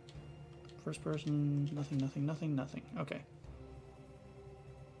here. First person, nothing. Okay.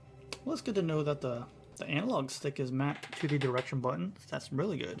 Well, it's good to know that the analog stick is mapped to the direction button. That's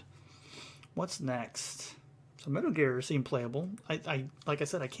really good. What's next? So Metal Gear seemed playable. I like I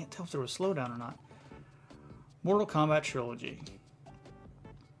said, I can't tell if there was slowdown or not. Mortal Kombat Trilogy.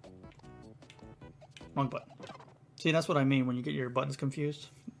 Wrong button. See, that's what I mean when you get your buttons confused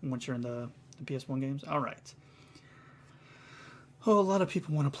once you're in the PS1 games. Alright. Oh, a lot of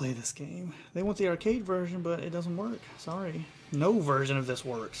people want to play this game. They want the arcade version, but it doesn't work. Sorry. No version of this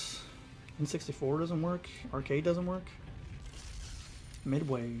works. N64 doesn't work. Arcade doesn't work.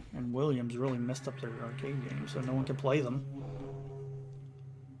 Midway and Williams really messed up their arcade games, so no one can play them.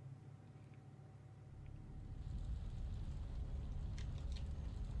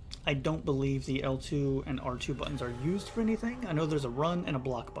 I don't believe the L2 and R2 buttons are used for anything. I know there's a run and a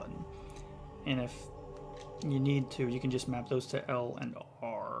block button. And if you need to, you can just map those to L and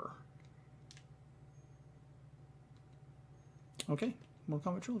R. Okay,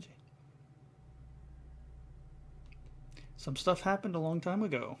 Mortal Kombat Trilogy. Some stuff happened a long time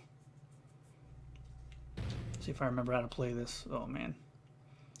ago. Let's see if I remember how to play this. Oh man.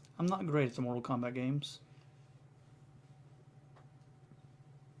 I'm not great at the Mortal Kombat games.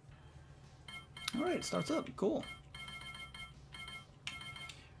 Alright, it starts up. Cool.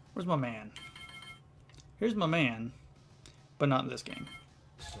 Where's my man? Here's my man, but not in this game.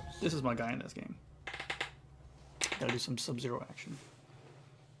 This is my guy in this game. Gotta do some Sub-Zero action.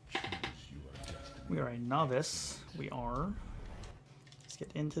 We are a novice. We are. Let's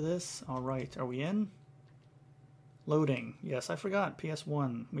get into this. Alright, are we in? Loading. Yes, I forgot.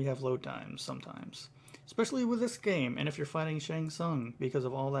 PS1. We have load times sometimes. Especially with this game, and if you're fighting Shang Tsung, because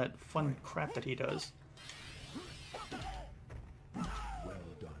of all that fun crap that he does.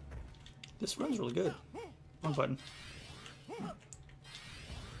 This runs really good. Wrong button.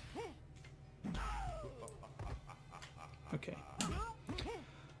 Okay.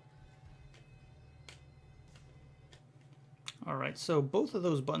 Alright, so both of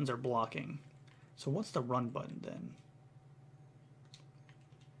those buttons are blocking. So what's the run button then?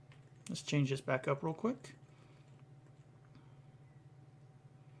 Let's change this back up real quick.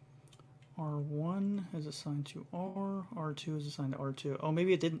 R1 is assigned to R. R2 is assigned to R2. Oh,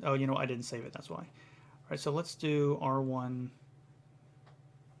 maybe it didn't. Oh, you know, I didn't save it. That's why. All right, so let's do R1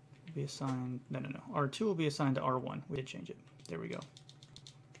 be assigned. No. R2 will be assigned to R1. We did change it. There we go.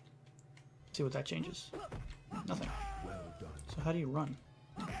 See what that changes. Nothing. Well done. So how do you run?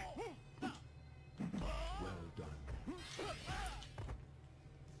 Well done.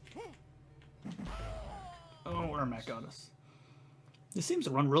 Oh, Ermac got us. This seems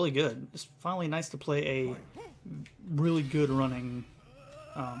to run really good. It's finally nice to play a really good running...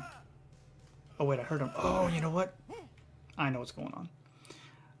 Oh, wait, I heard him. Oh, you know what? I know what's going on.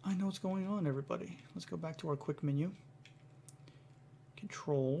 I know what's going on, everybody. Let's go back to our quick menu.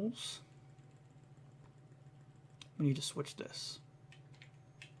 Controls. We need to switch this.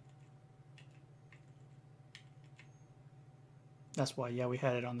 That's why, yeah, we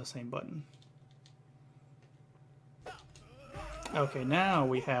had it on the same button. Okay, now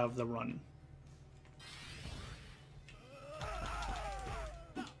we have the run.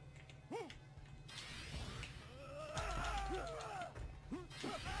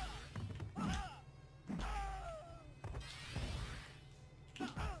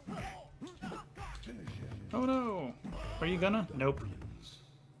 Oh no! Are you gonna? Nope.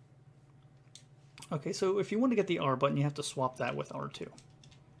 Okay, so if you want to get the R button, you have to swap that with R2. Did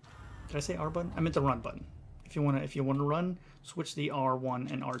I say R button? I meant the run button. If you want to run, switch the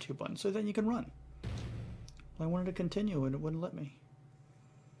R1 and R2 button so then you can run. Well, I wanted to continue and it wouldn't let me.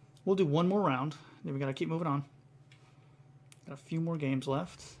 We'll do one more round. Then we gotta keep moving on. Got a few more games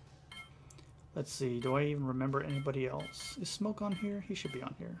left. Let's see. Do I even remember anybody else? Is Smoke on here? He should be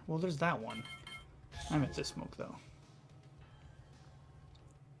on here. Well, there's that one. I meant this Smoke though.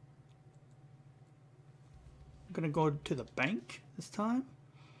 I'm gonna go to the bank this time.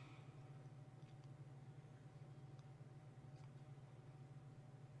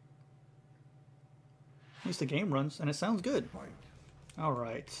 At least the game runs, and it sounds good.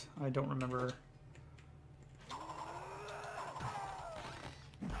 Alright, I don't remember.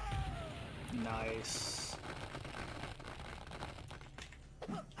 Nice.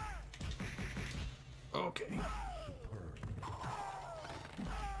 Okay.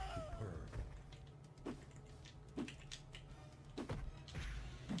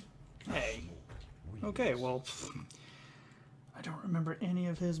 Hey. Okay, well, I don't remember any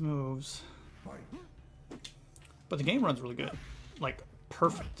of his moves. But the game runs really good. Like,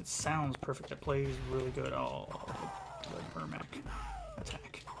 perfect. It sounds perfect. It plays really good. Oh, the Ermac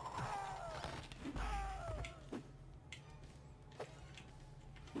attack.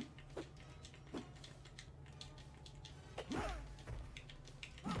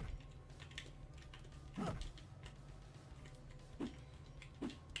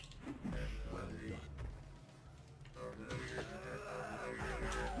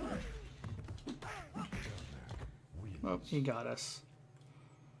 Oh, he got us.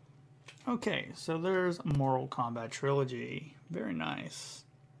 Okay, so there's Mortal Kombat Trilogy. Very nice.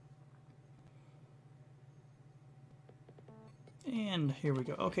 And here we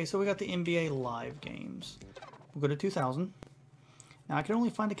go. Okay, so we got the NBA Live games. We'll go to 2000. Now, I can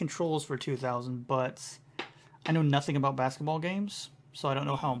only find the controls for 2000, but I know nothing about basketball games, so I don't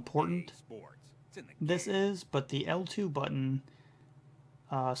know how important this is, but the L2 button...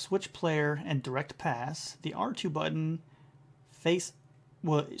 switch player and direct pass. The R2 button,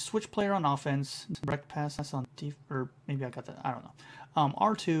 switch player on offense, direct pass on or maybe I got that. I don't know.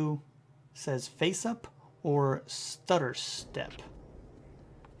 R2 says face up or stutter step.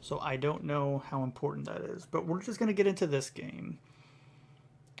 So I don't know how important that is, but we're just gonna get into this game.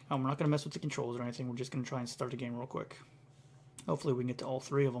 We're not gonna mess with the controls or anything. We're just gonna try and start the game real quick. Hopefully we can get to all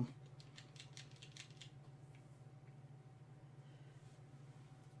three of them.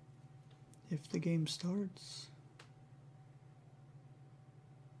 If the game starts.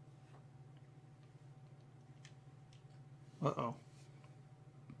 Uh-oh.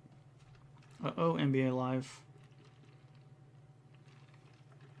 Uh-oh, NBA Live.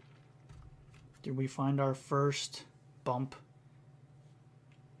 Did we find our first bump?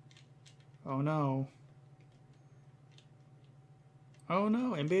 Oh no. Oh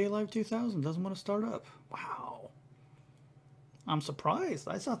no, NBA Live 2000 doesn't want to start up. Wow. I'm surprised.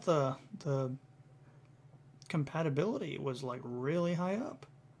 I thought the compatibility was like really high up.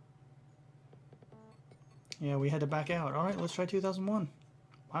 Yeah, we had to back out. All right, let's try 2001.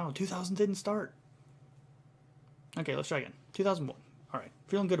 Wow, 2000 didn't start. Okay, let's try again. 2001. All right,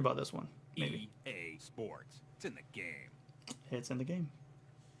 feeling good about this one. Maybe. EA Sports. It's in the game. It's in the game.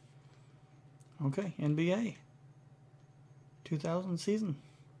 Okay, NBA. 2000 season.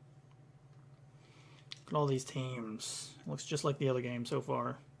 Look at all these teams. Looks just like the other game so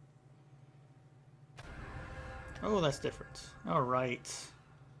far. Oh, that's different. All right.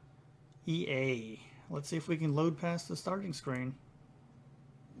 EA. Let's see if we can load past the starting screen.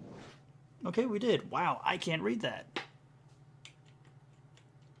 Okay, we did. Wow, I can't read that.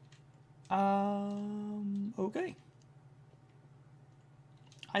 Okay.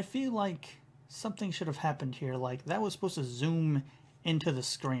 I feel like something should have happened here. Like, that was supposed to zoom into the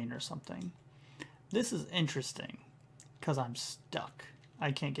screen or something. This is interesting, because I'm stuck.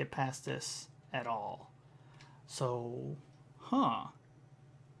 I can't get past this at all. So, huh.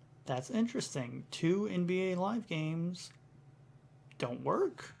 That's interesting. 2 NBA Live games don't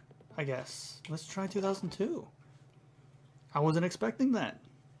work, I guess. Let's try 2002. I wasn't expecting that.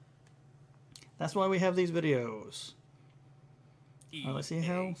 That's why we have these videos. Let's see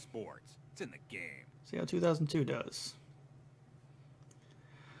how Sports. It's in the game. See how 2002 does.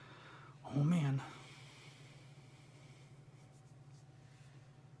 Oh man.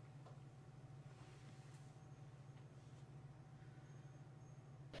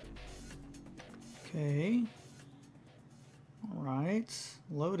 Okay. All right.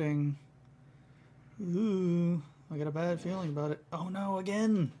 Loading. Ooh, I got a bad feeling about it. Oh no,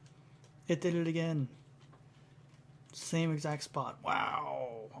 again. It did it again. Same exact spot.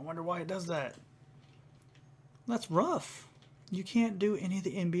 Wow. I wonder why it does that. That's rough. You can't do any of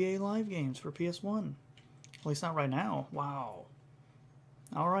the NBA Live games for PS1. At least not right now. Wow.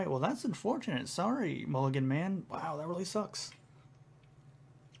 Alright, well that's unfortunate. Sorry, Mulligan Man. Wow, that really sucks.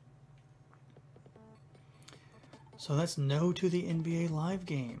 So that's no to the NBA Live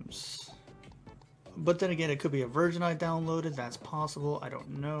games. But then again, it could be a version I downloaded. That's possible. I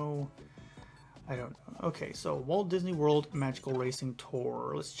don't know. Okay, so Walt Disney World Magical Racing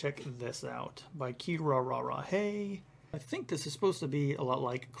Tour. Let's check this out. By Kira Rara Hey. I think this is supposed to be a lot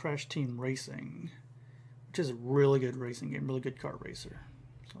like Crash Team Racing, which is a really good racing game, really good kart racer.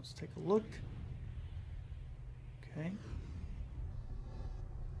 So let's take a look. Okay.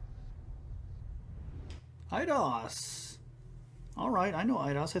 IDOS. Alright, I know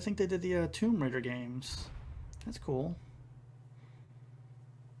IDOS. I think they did the Tomb Raider games. That's cool.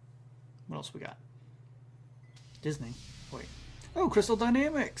 What else we got? Disney. Wait. Oh, Crystal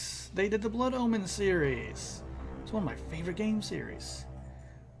Dynamics! They did the Blood Omen series. It's one of my favorite game series.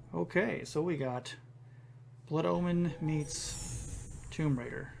 Okay, so we got Blood Omen meets Tomb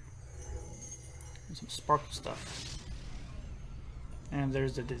Raider. And some sparkle stuff. And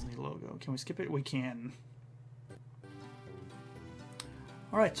there's the Disney logo. Can we skip it? We can.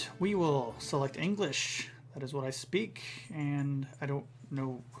 Alright, we will select English. That is what I speak, and I don't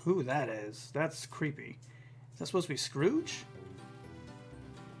know who that is. That's creepy. Is that supposed to be Scrooge?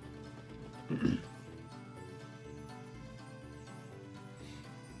 Okay,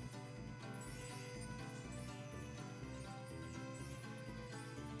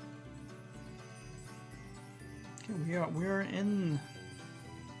 we are in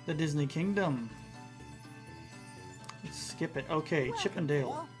the Disney Kingdom. Let's skip it. Okay, Chippendale.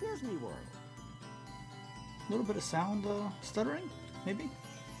 Walt Disney World. A little bit of sound stuttering, maybe?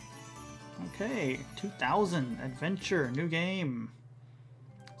 Okay, 2000 Adventure, new game.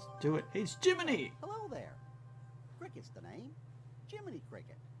 Let's do it. Hey, it's Jiminy! Hello there. Cricket's the name. Jiminy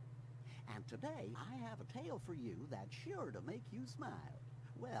Cricket. And today I have a tale for you that's sure to make you smile.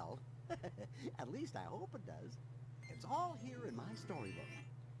 Well, at least I hope it does. It's all here in my storybook.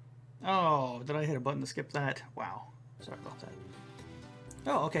 Oh, did I hit a button to skip that? Wow. Sorry about that.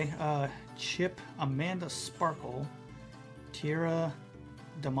 Oh, okay. Chip, Amanda Sparkle, Tierra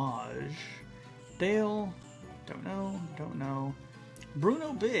Damage, Dale, don't know.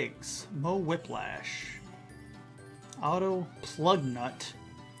 Bruno Biggs, Mo Whiplash, Otto Plugnut,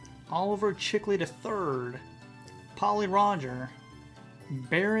 Oliver Chickley III, Polly Roger,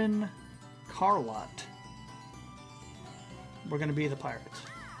 Baron Carlot. We're gonna be the pirates.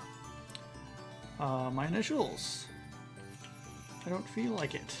 My initials. I don't feel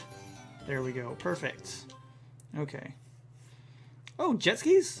like it. There we go. Perfect. Okay. Oh, jet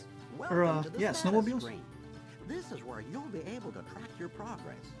skis? Welcome to the yeah, status snowmobiles? screen. This is where you'll be able to track your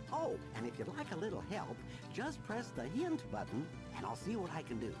progress. Oh, and if you'd like a little help, just press the hint button and I'll see what I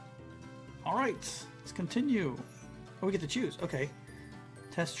can do. Alright, let's continue. Oh, we get to choose. Okay.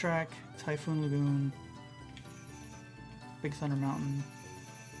 Test track, Typhoon Lagoon, Big Thunder Mountain.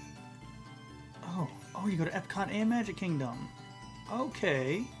 Oh, you go to Epcot and Magic Kingdom.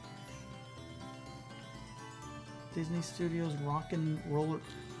 Okay. Disney Studios Rockin' Roller...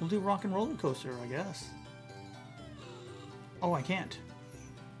 We'll do Rockin' Roller Coaster, I guess. Oh, I can't.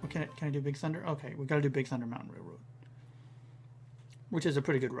 What can I do Big Thunder? Okay, we gotta do Big Thunder Mountain Railroad. Which is a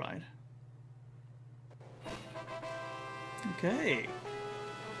pretty good ride. Okay.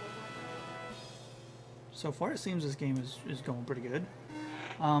 So far it seems this game is going pretty good.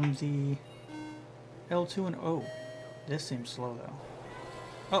 The L2 and O. This seems slow though.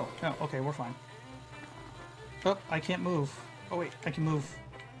 Oh, no, okay, we're fine. Oh, I can't move. Oh wait, I can move.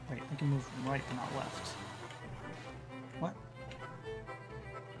 Wait, I can move right but not left. What?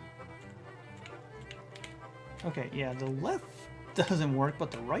 Okay, yeah, the left doesn't work,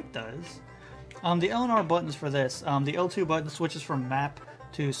 but the right does. The L and R buttons for this. The L2 button switches from map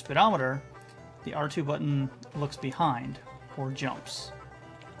to speedometer. The R2 button looks behind or jumps.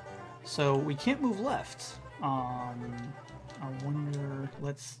 So we can't move left. I wonder.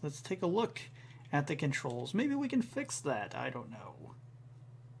 Let's take a look at the controls. Maybe we can fix that. I don't know.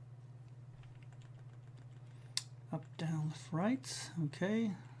 Up, down, left, right. Okay.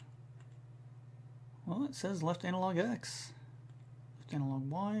 Well, it says left analog X. Left analog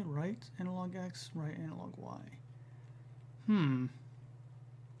Y, right analog X, right analog Y.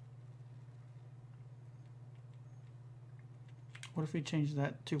 What if we change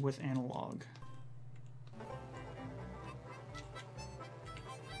that to with analog?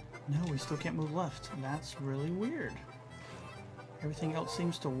 No, we still can't move left. That's really weird. Everything else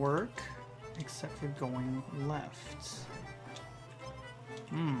seems to work except for going left.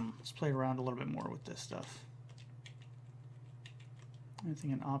 Let's play around a little bit more with this stuff.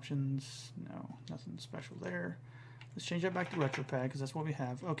 Anything in options? No, nothing special there. Let's change that back to RetroPad because that's what we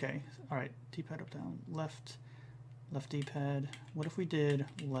have. Okay, all right, D-pad up, down, left, left D-pad. What if we did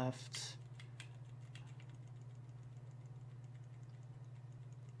left?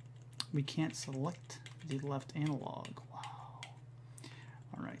 We can't select the left analog. Wow.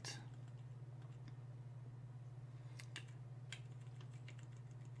 All right.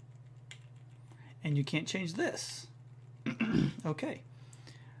 And you can't change this. Okay.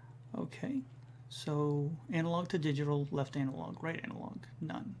 Okay. So analog to digital, left analog, right analog,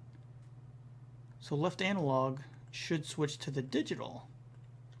 none. So left analog should switch to the digital.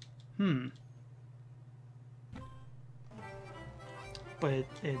 But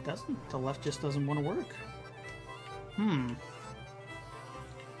it doesn't. The left just doesn't want to work.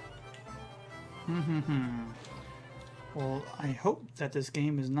 Well, I hope that this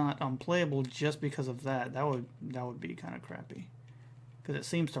game is not unplayable just because of that. That would be kind of crappy. Because it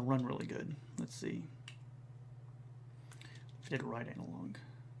seems to run really good. Let's see. If I did right analog.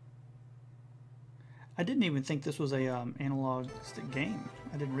 I didn't even think this was a analog stick game.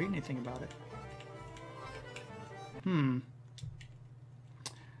 I didn't read anything about it.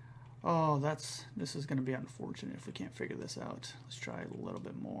 Oh, this is going to be unfortunate if we can't figure this out. Let's try a little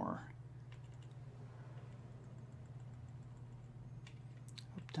bit more.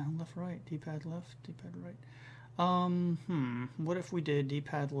 Up, down, left, right, D-pad left, D-pad right. What if we did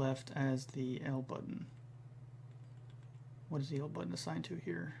D-pad left as the L button? What is the L button assigned to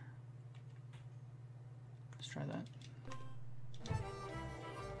here? Let's try that.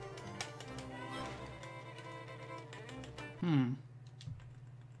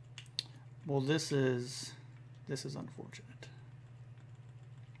 Well, this is unfortunate.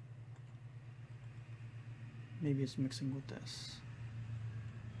 Maybe it's mixing with this.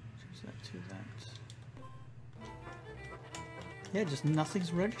 Change that to that. Yeah, just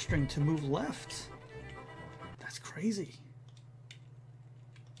nothing's registering to move left. That's crazy.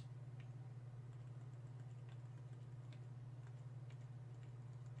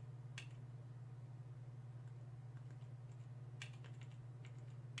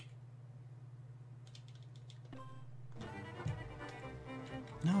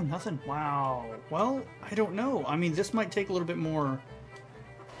 No, nothing. Wow. Well, I don't know. I mean, this might take a little bit more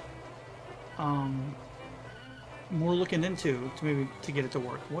looking into to get it to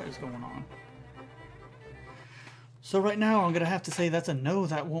work. What is going on? So right now I'm gonna have to say that's a no.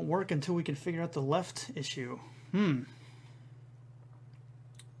 That won't work until we can figure out the left issue. Wow,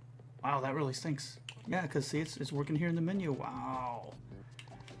 that really stinks. Yeah, because see, it's working here in the menu. Wow.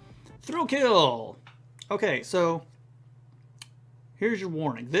 Thrill kill. Okay, so here's your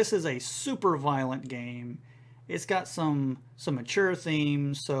warning. This is a super violent game. It's got some mature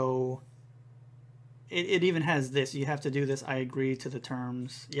themes, so it even has this. You have to do this. I agree to the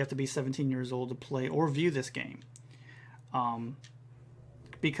terms. You have to be 17 years old to play or view this game.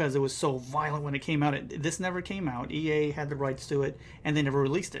 Because it was so violent when it came out. This never came out. EA had the rights to it, and they never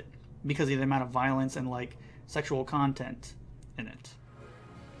released it because of the amount of violence and like sexual content in it.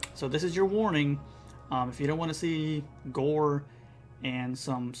 So this is your warning. If you don't want to see gore and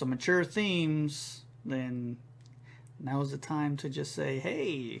some mature themes, then now's the time to just say,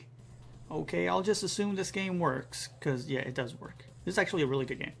 hey, okay, I'll just assume this game works, because yeah, it does work. This is actually a really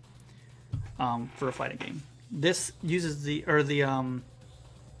good game for a fighting game. This uses the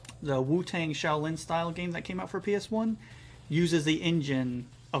the Wu-Tang Shaolin style game that came out for PS1 uses the engine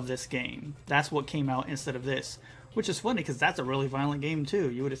of this game. That's what came out instead of this, which is funny because that's a really violent game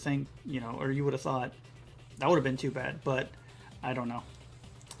too. You would have think, you know, or you would have thought that would have been too bad, but I don't know.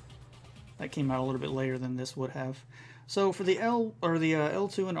 That came out a little bit later than this would have. So for the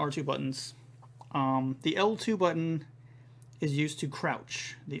L2 and R2 buttons, the L2 button is used to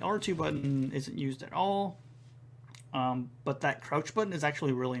crouch. The R2 button isn't used at all, but that crouch button is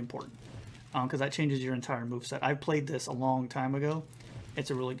actually really important because that changes your entire moveset. I played this a long time ago. It's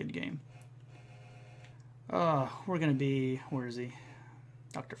a really good game. We're going to be... Where is he?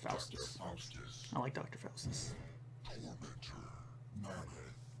 Dr. Faustus. I like Dr. Faustus.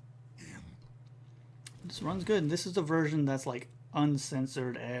 This runs good. This is the version that's like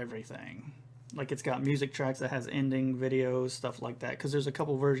uncensored everything. Like it's got music tracks that has ending videos, stuff like that. Because there's a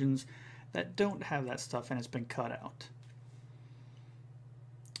couple versions that don't have that stuff and it's been cut out.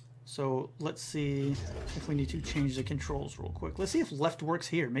 So let's see if we need to change the controls real quick. Let's see if left works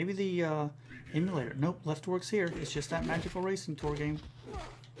here. Maybe the emulator. Nope, left works here. It's just that Magical Racing Tour game.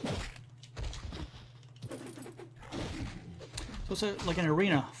 So it's like an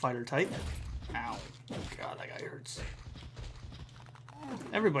arena fighter type. Ow. God, that guy hurts.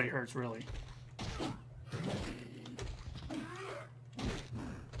 Everybody hurts, really.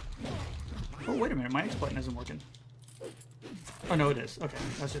 Oh, wait a minute. My X button isn't working. Oh, no, it is. Okay,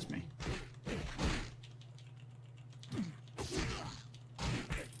 that's just me.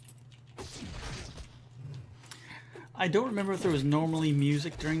 I don't remember if there was normally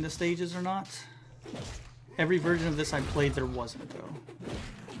music during the stages or not. Every version of this I played, there wasn't, though.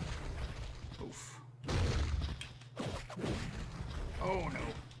 Oof. Oh, no.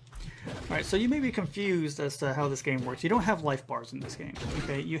 Alright, so you may be confused as to how this game works. You don't have life bars in this game,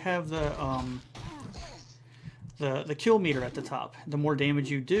 okay? You have the kill meter at the top. The more damage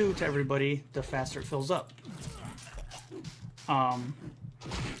you do to everybody, the faster it fills up.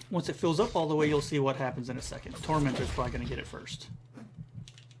 Once it fills up all the way, you'll see what happens in a second. Tormentor's probably going to get it first.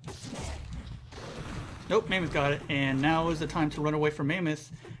 Nope, Mammoth got it, and now is the time to run away from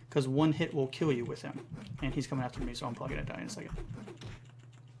Mammoth, because one hit will kill you with him. And he's coming after me, so I'm probably going to die in a second.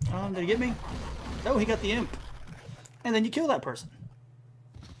 Did he get me? Oh, he got the imp. And then you kill that person.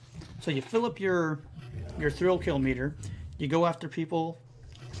 So you fill up your thrill kill meter, you go after people,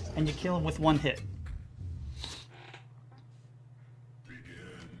 and you kill them with one hit.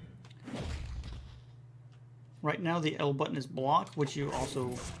 Right now the L button is blocked, which you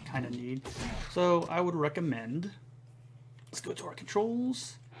also kind of need. So I would recommend, let's go to our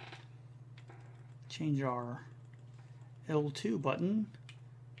controls, change our L2 button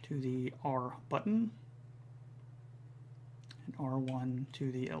to the R button, and R1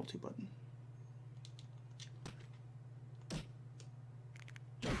 to the L2 button.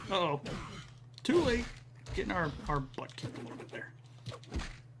 Uh-oh, too late. Getting our butt kicked a little bit there.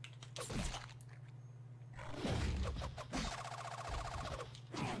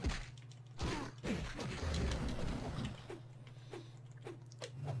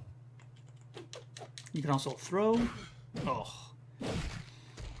 You can also throw,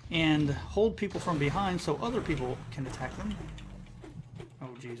 and hold people from behind so other people can attack them. Oh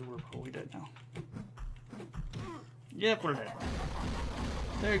geez, we're probably dead now. Yep, we're dead.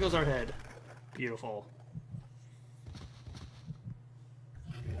 There goes our head. Beautiful.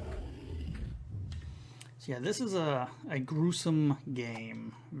 So yeah, this is a gruesome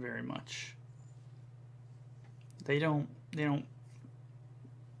game, very much. They don't, you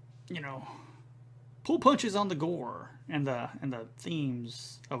know, pull punches on the gore and the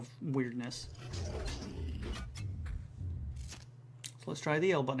themes of weirdness. So let's try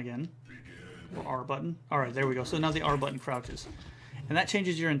the L button again, or R button. All right, there we go. So now the R button crouches, and that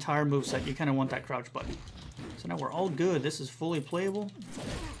changes your entire moveset. You kind of want that crouch button. So now we're all good. This is fully playable.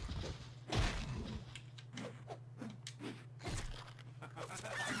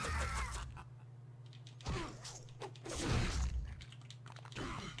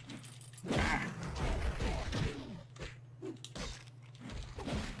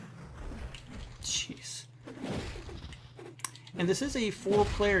 And this is a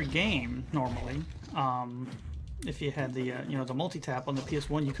 4-player game normally. If you had the the multi-tap on the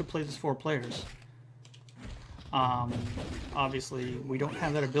PS1, you could play this 4 players. Obviously, we don't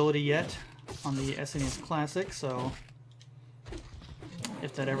have that ability yet on the SNES Classic, so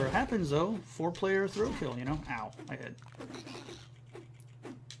if that ever happens, though, 4-player throw kill. You know, ow, my head.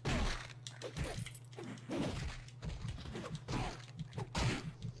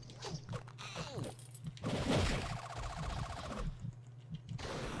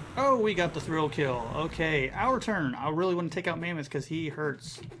 Oh, we got the thrill kill. Okay, our turn. I really want to take out Mammoth because he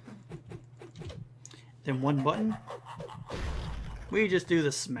hurts. Then one button. We just do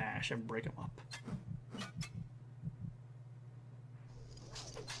the smash and break him up.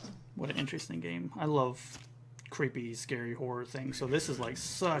 What an interesting game. I love creepy, scary horror things, so this is like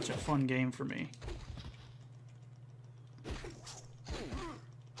such a fun game for me.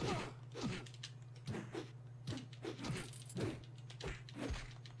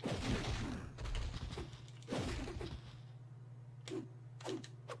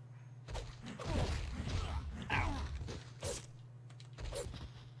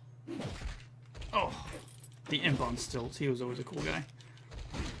 Oh, the imp on stilts. He was always a cool guy.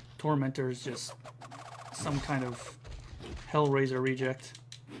 Tormentor is just some kind of Hellraiser reject.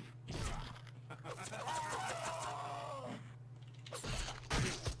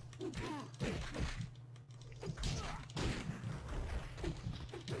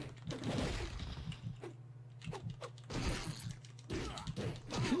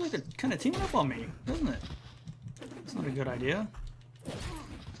 Seems like they're kind of teaming up on me, doesn't it? That's not a good idea.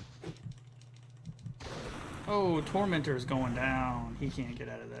 Oh, Tormentor's going down. He can't get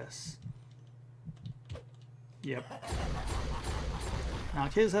out of this. Yep.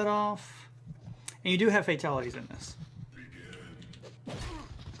 Knock his head off. And you do have fatalities in this.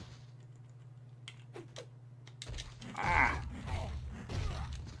 Ah!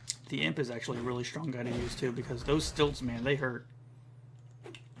 The imp is actually a really strong guy to use too, because those stilts, man, they hurt.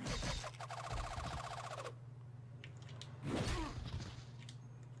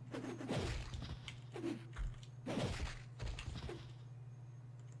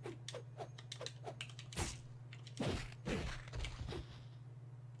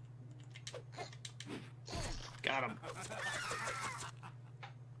 Got him.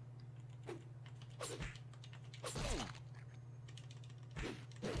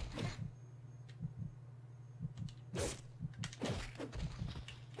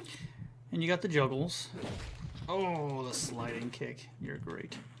 And you got the juggles. Oh, the sliding kick. You're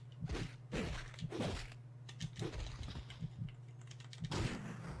great.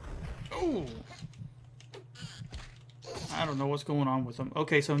 Oh! I don't know what's going on with them.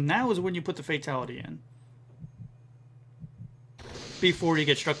 Okay, so now is when you put the fatality in. Before you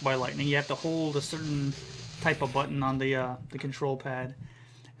get struck by lightning, you have to hold a certain type of button on the control pad.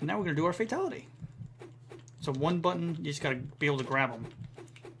 And now we're going to do our fatality. So one button, you just got to be able to grab them.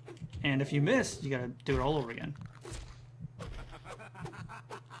 And if you miss, you got to do it all over again.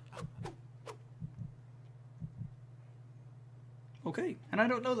 Okay, and I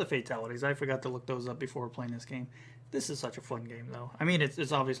don't know the fatalities. I forgot to look those up before playing this game. This is such a fun game, though. I mean,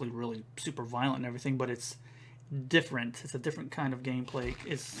 it's obviously really super violent and everything, but it's different. It's a different kind of gameplay.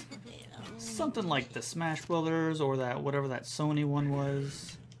 It's something like the Smash Brothers or that whatever that Sony one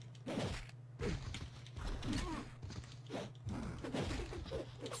was.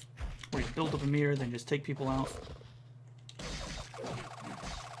 Where you build up a mirror, then just take people out.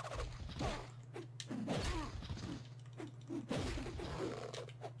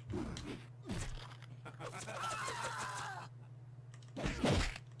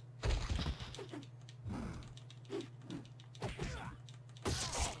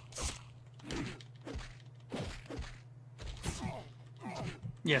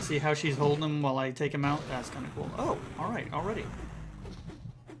 Yeah, see how she's holding him while I take him out? That's kind of cool. Oh, alright, already.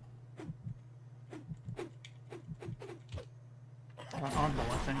 Oddball,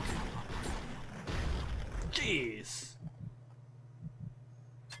 I think. Jeez!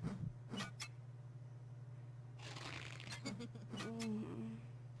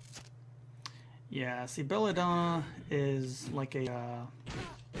 Yeah, see, Belladonna is like a,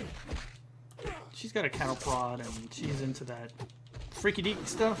 she's got a cattle prod, and she's into that freaky deaky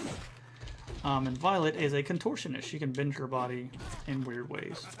stuff. And Violet is a contortionist. She can bend her body in weird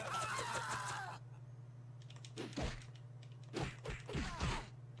ways.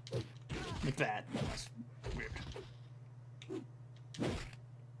 Like that. That's weird.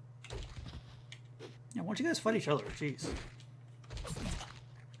 Yeah, why don't you guys fight each other? Jeez.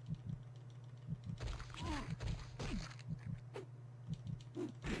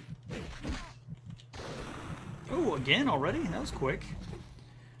 Oh, again already? That was quick.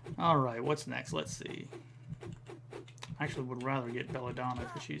 Alright, what's next? Let's see. I actually would rather get Belladonna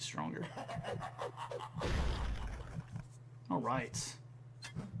because she's stronger. Alright.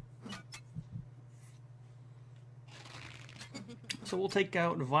 So we'll take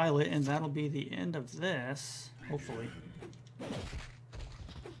out Violet, and that'll be the end of this, hopefully.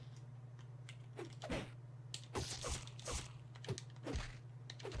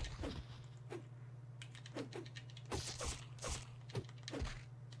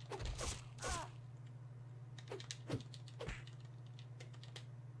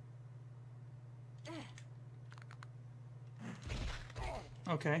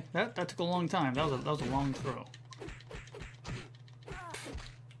 Okay, that took a long time. That was a long throw.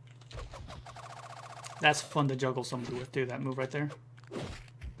 That's fun to juggle somebody with, too, that move right there.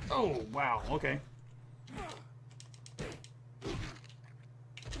 Oh, wow, okay.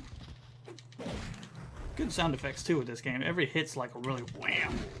 Good sound effects, too, with this game. Every hit's like a really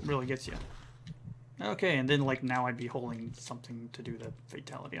wham, really gets you. Okay, and then, like, now I'd be holding something to do the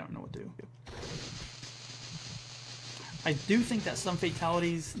fatality. I don't know what to do. I do think that some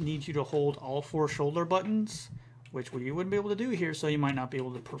fatalities need you to hold all 4 shoulder buttons, which you wouldn't be able to do here, so you might not be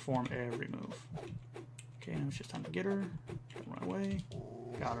able to perform every move. Okay, now it's just time to get her. Run away.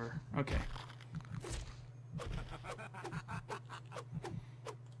 Got her. Okay.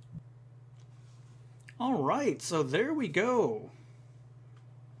 Alright, so there we go.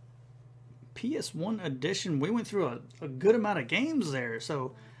 PS1 edition. We went through a good amount of games there.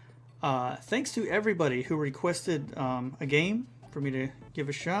 So thanks to everybody who requested a game for me to give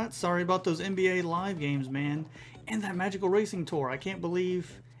a shot. Sorry about those NBA Live games, man. And that Magical Racing Tour. I can't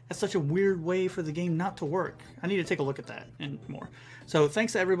believe that's such a weird way for the game not to work. I need to take a look at that and more. So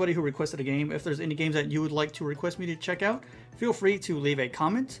thanks to everybody who requested a game. If there's any games that you would like to request me to check out, feel free to leave a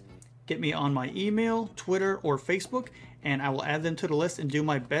comment. Get me on my email, Twitter, or Facebook, and I will add them to the list and do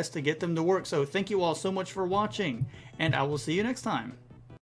my best to get them to work. So thank you all so much for watching, and I will see you next time.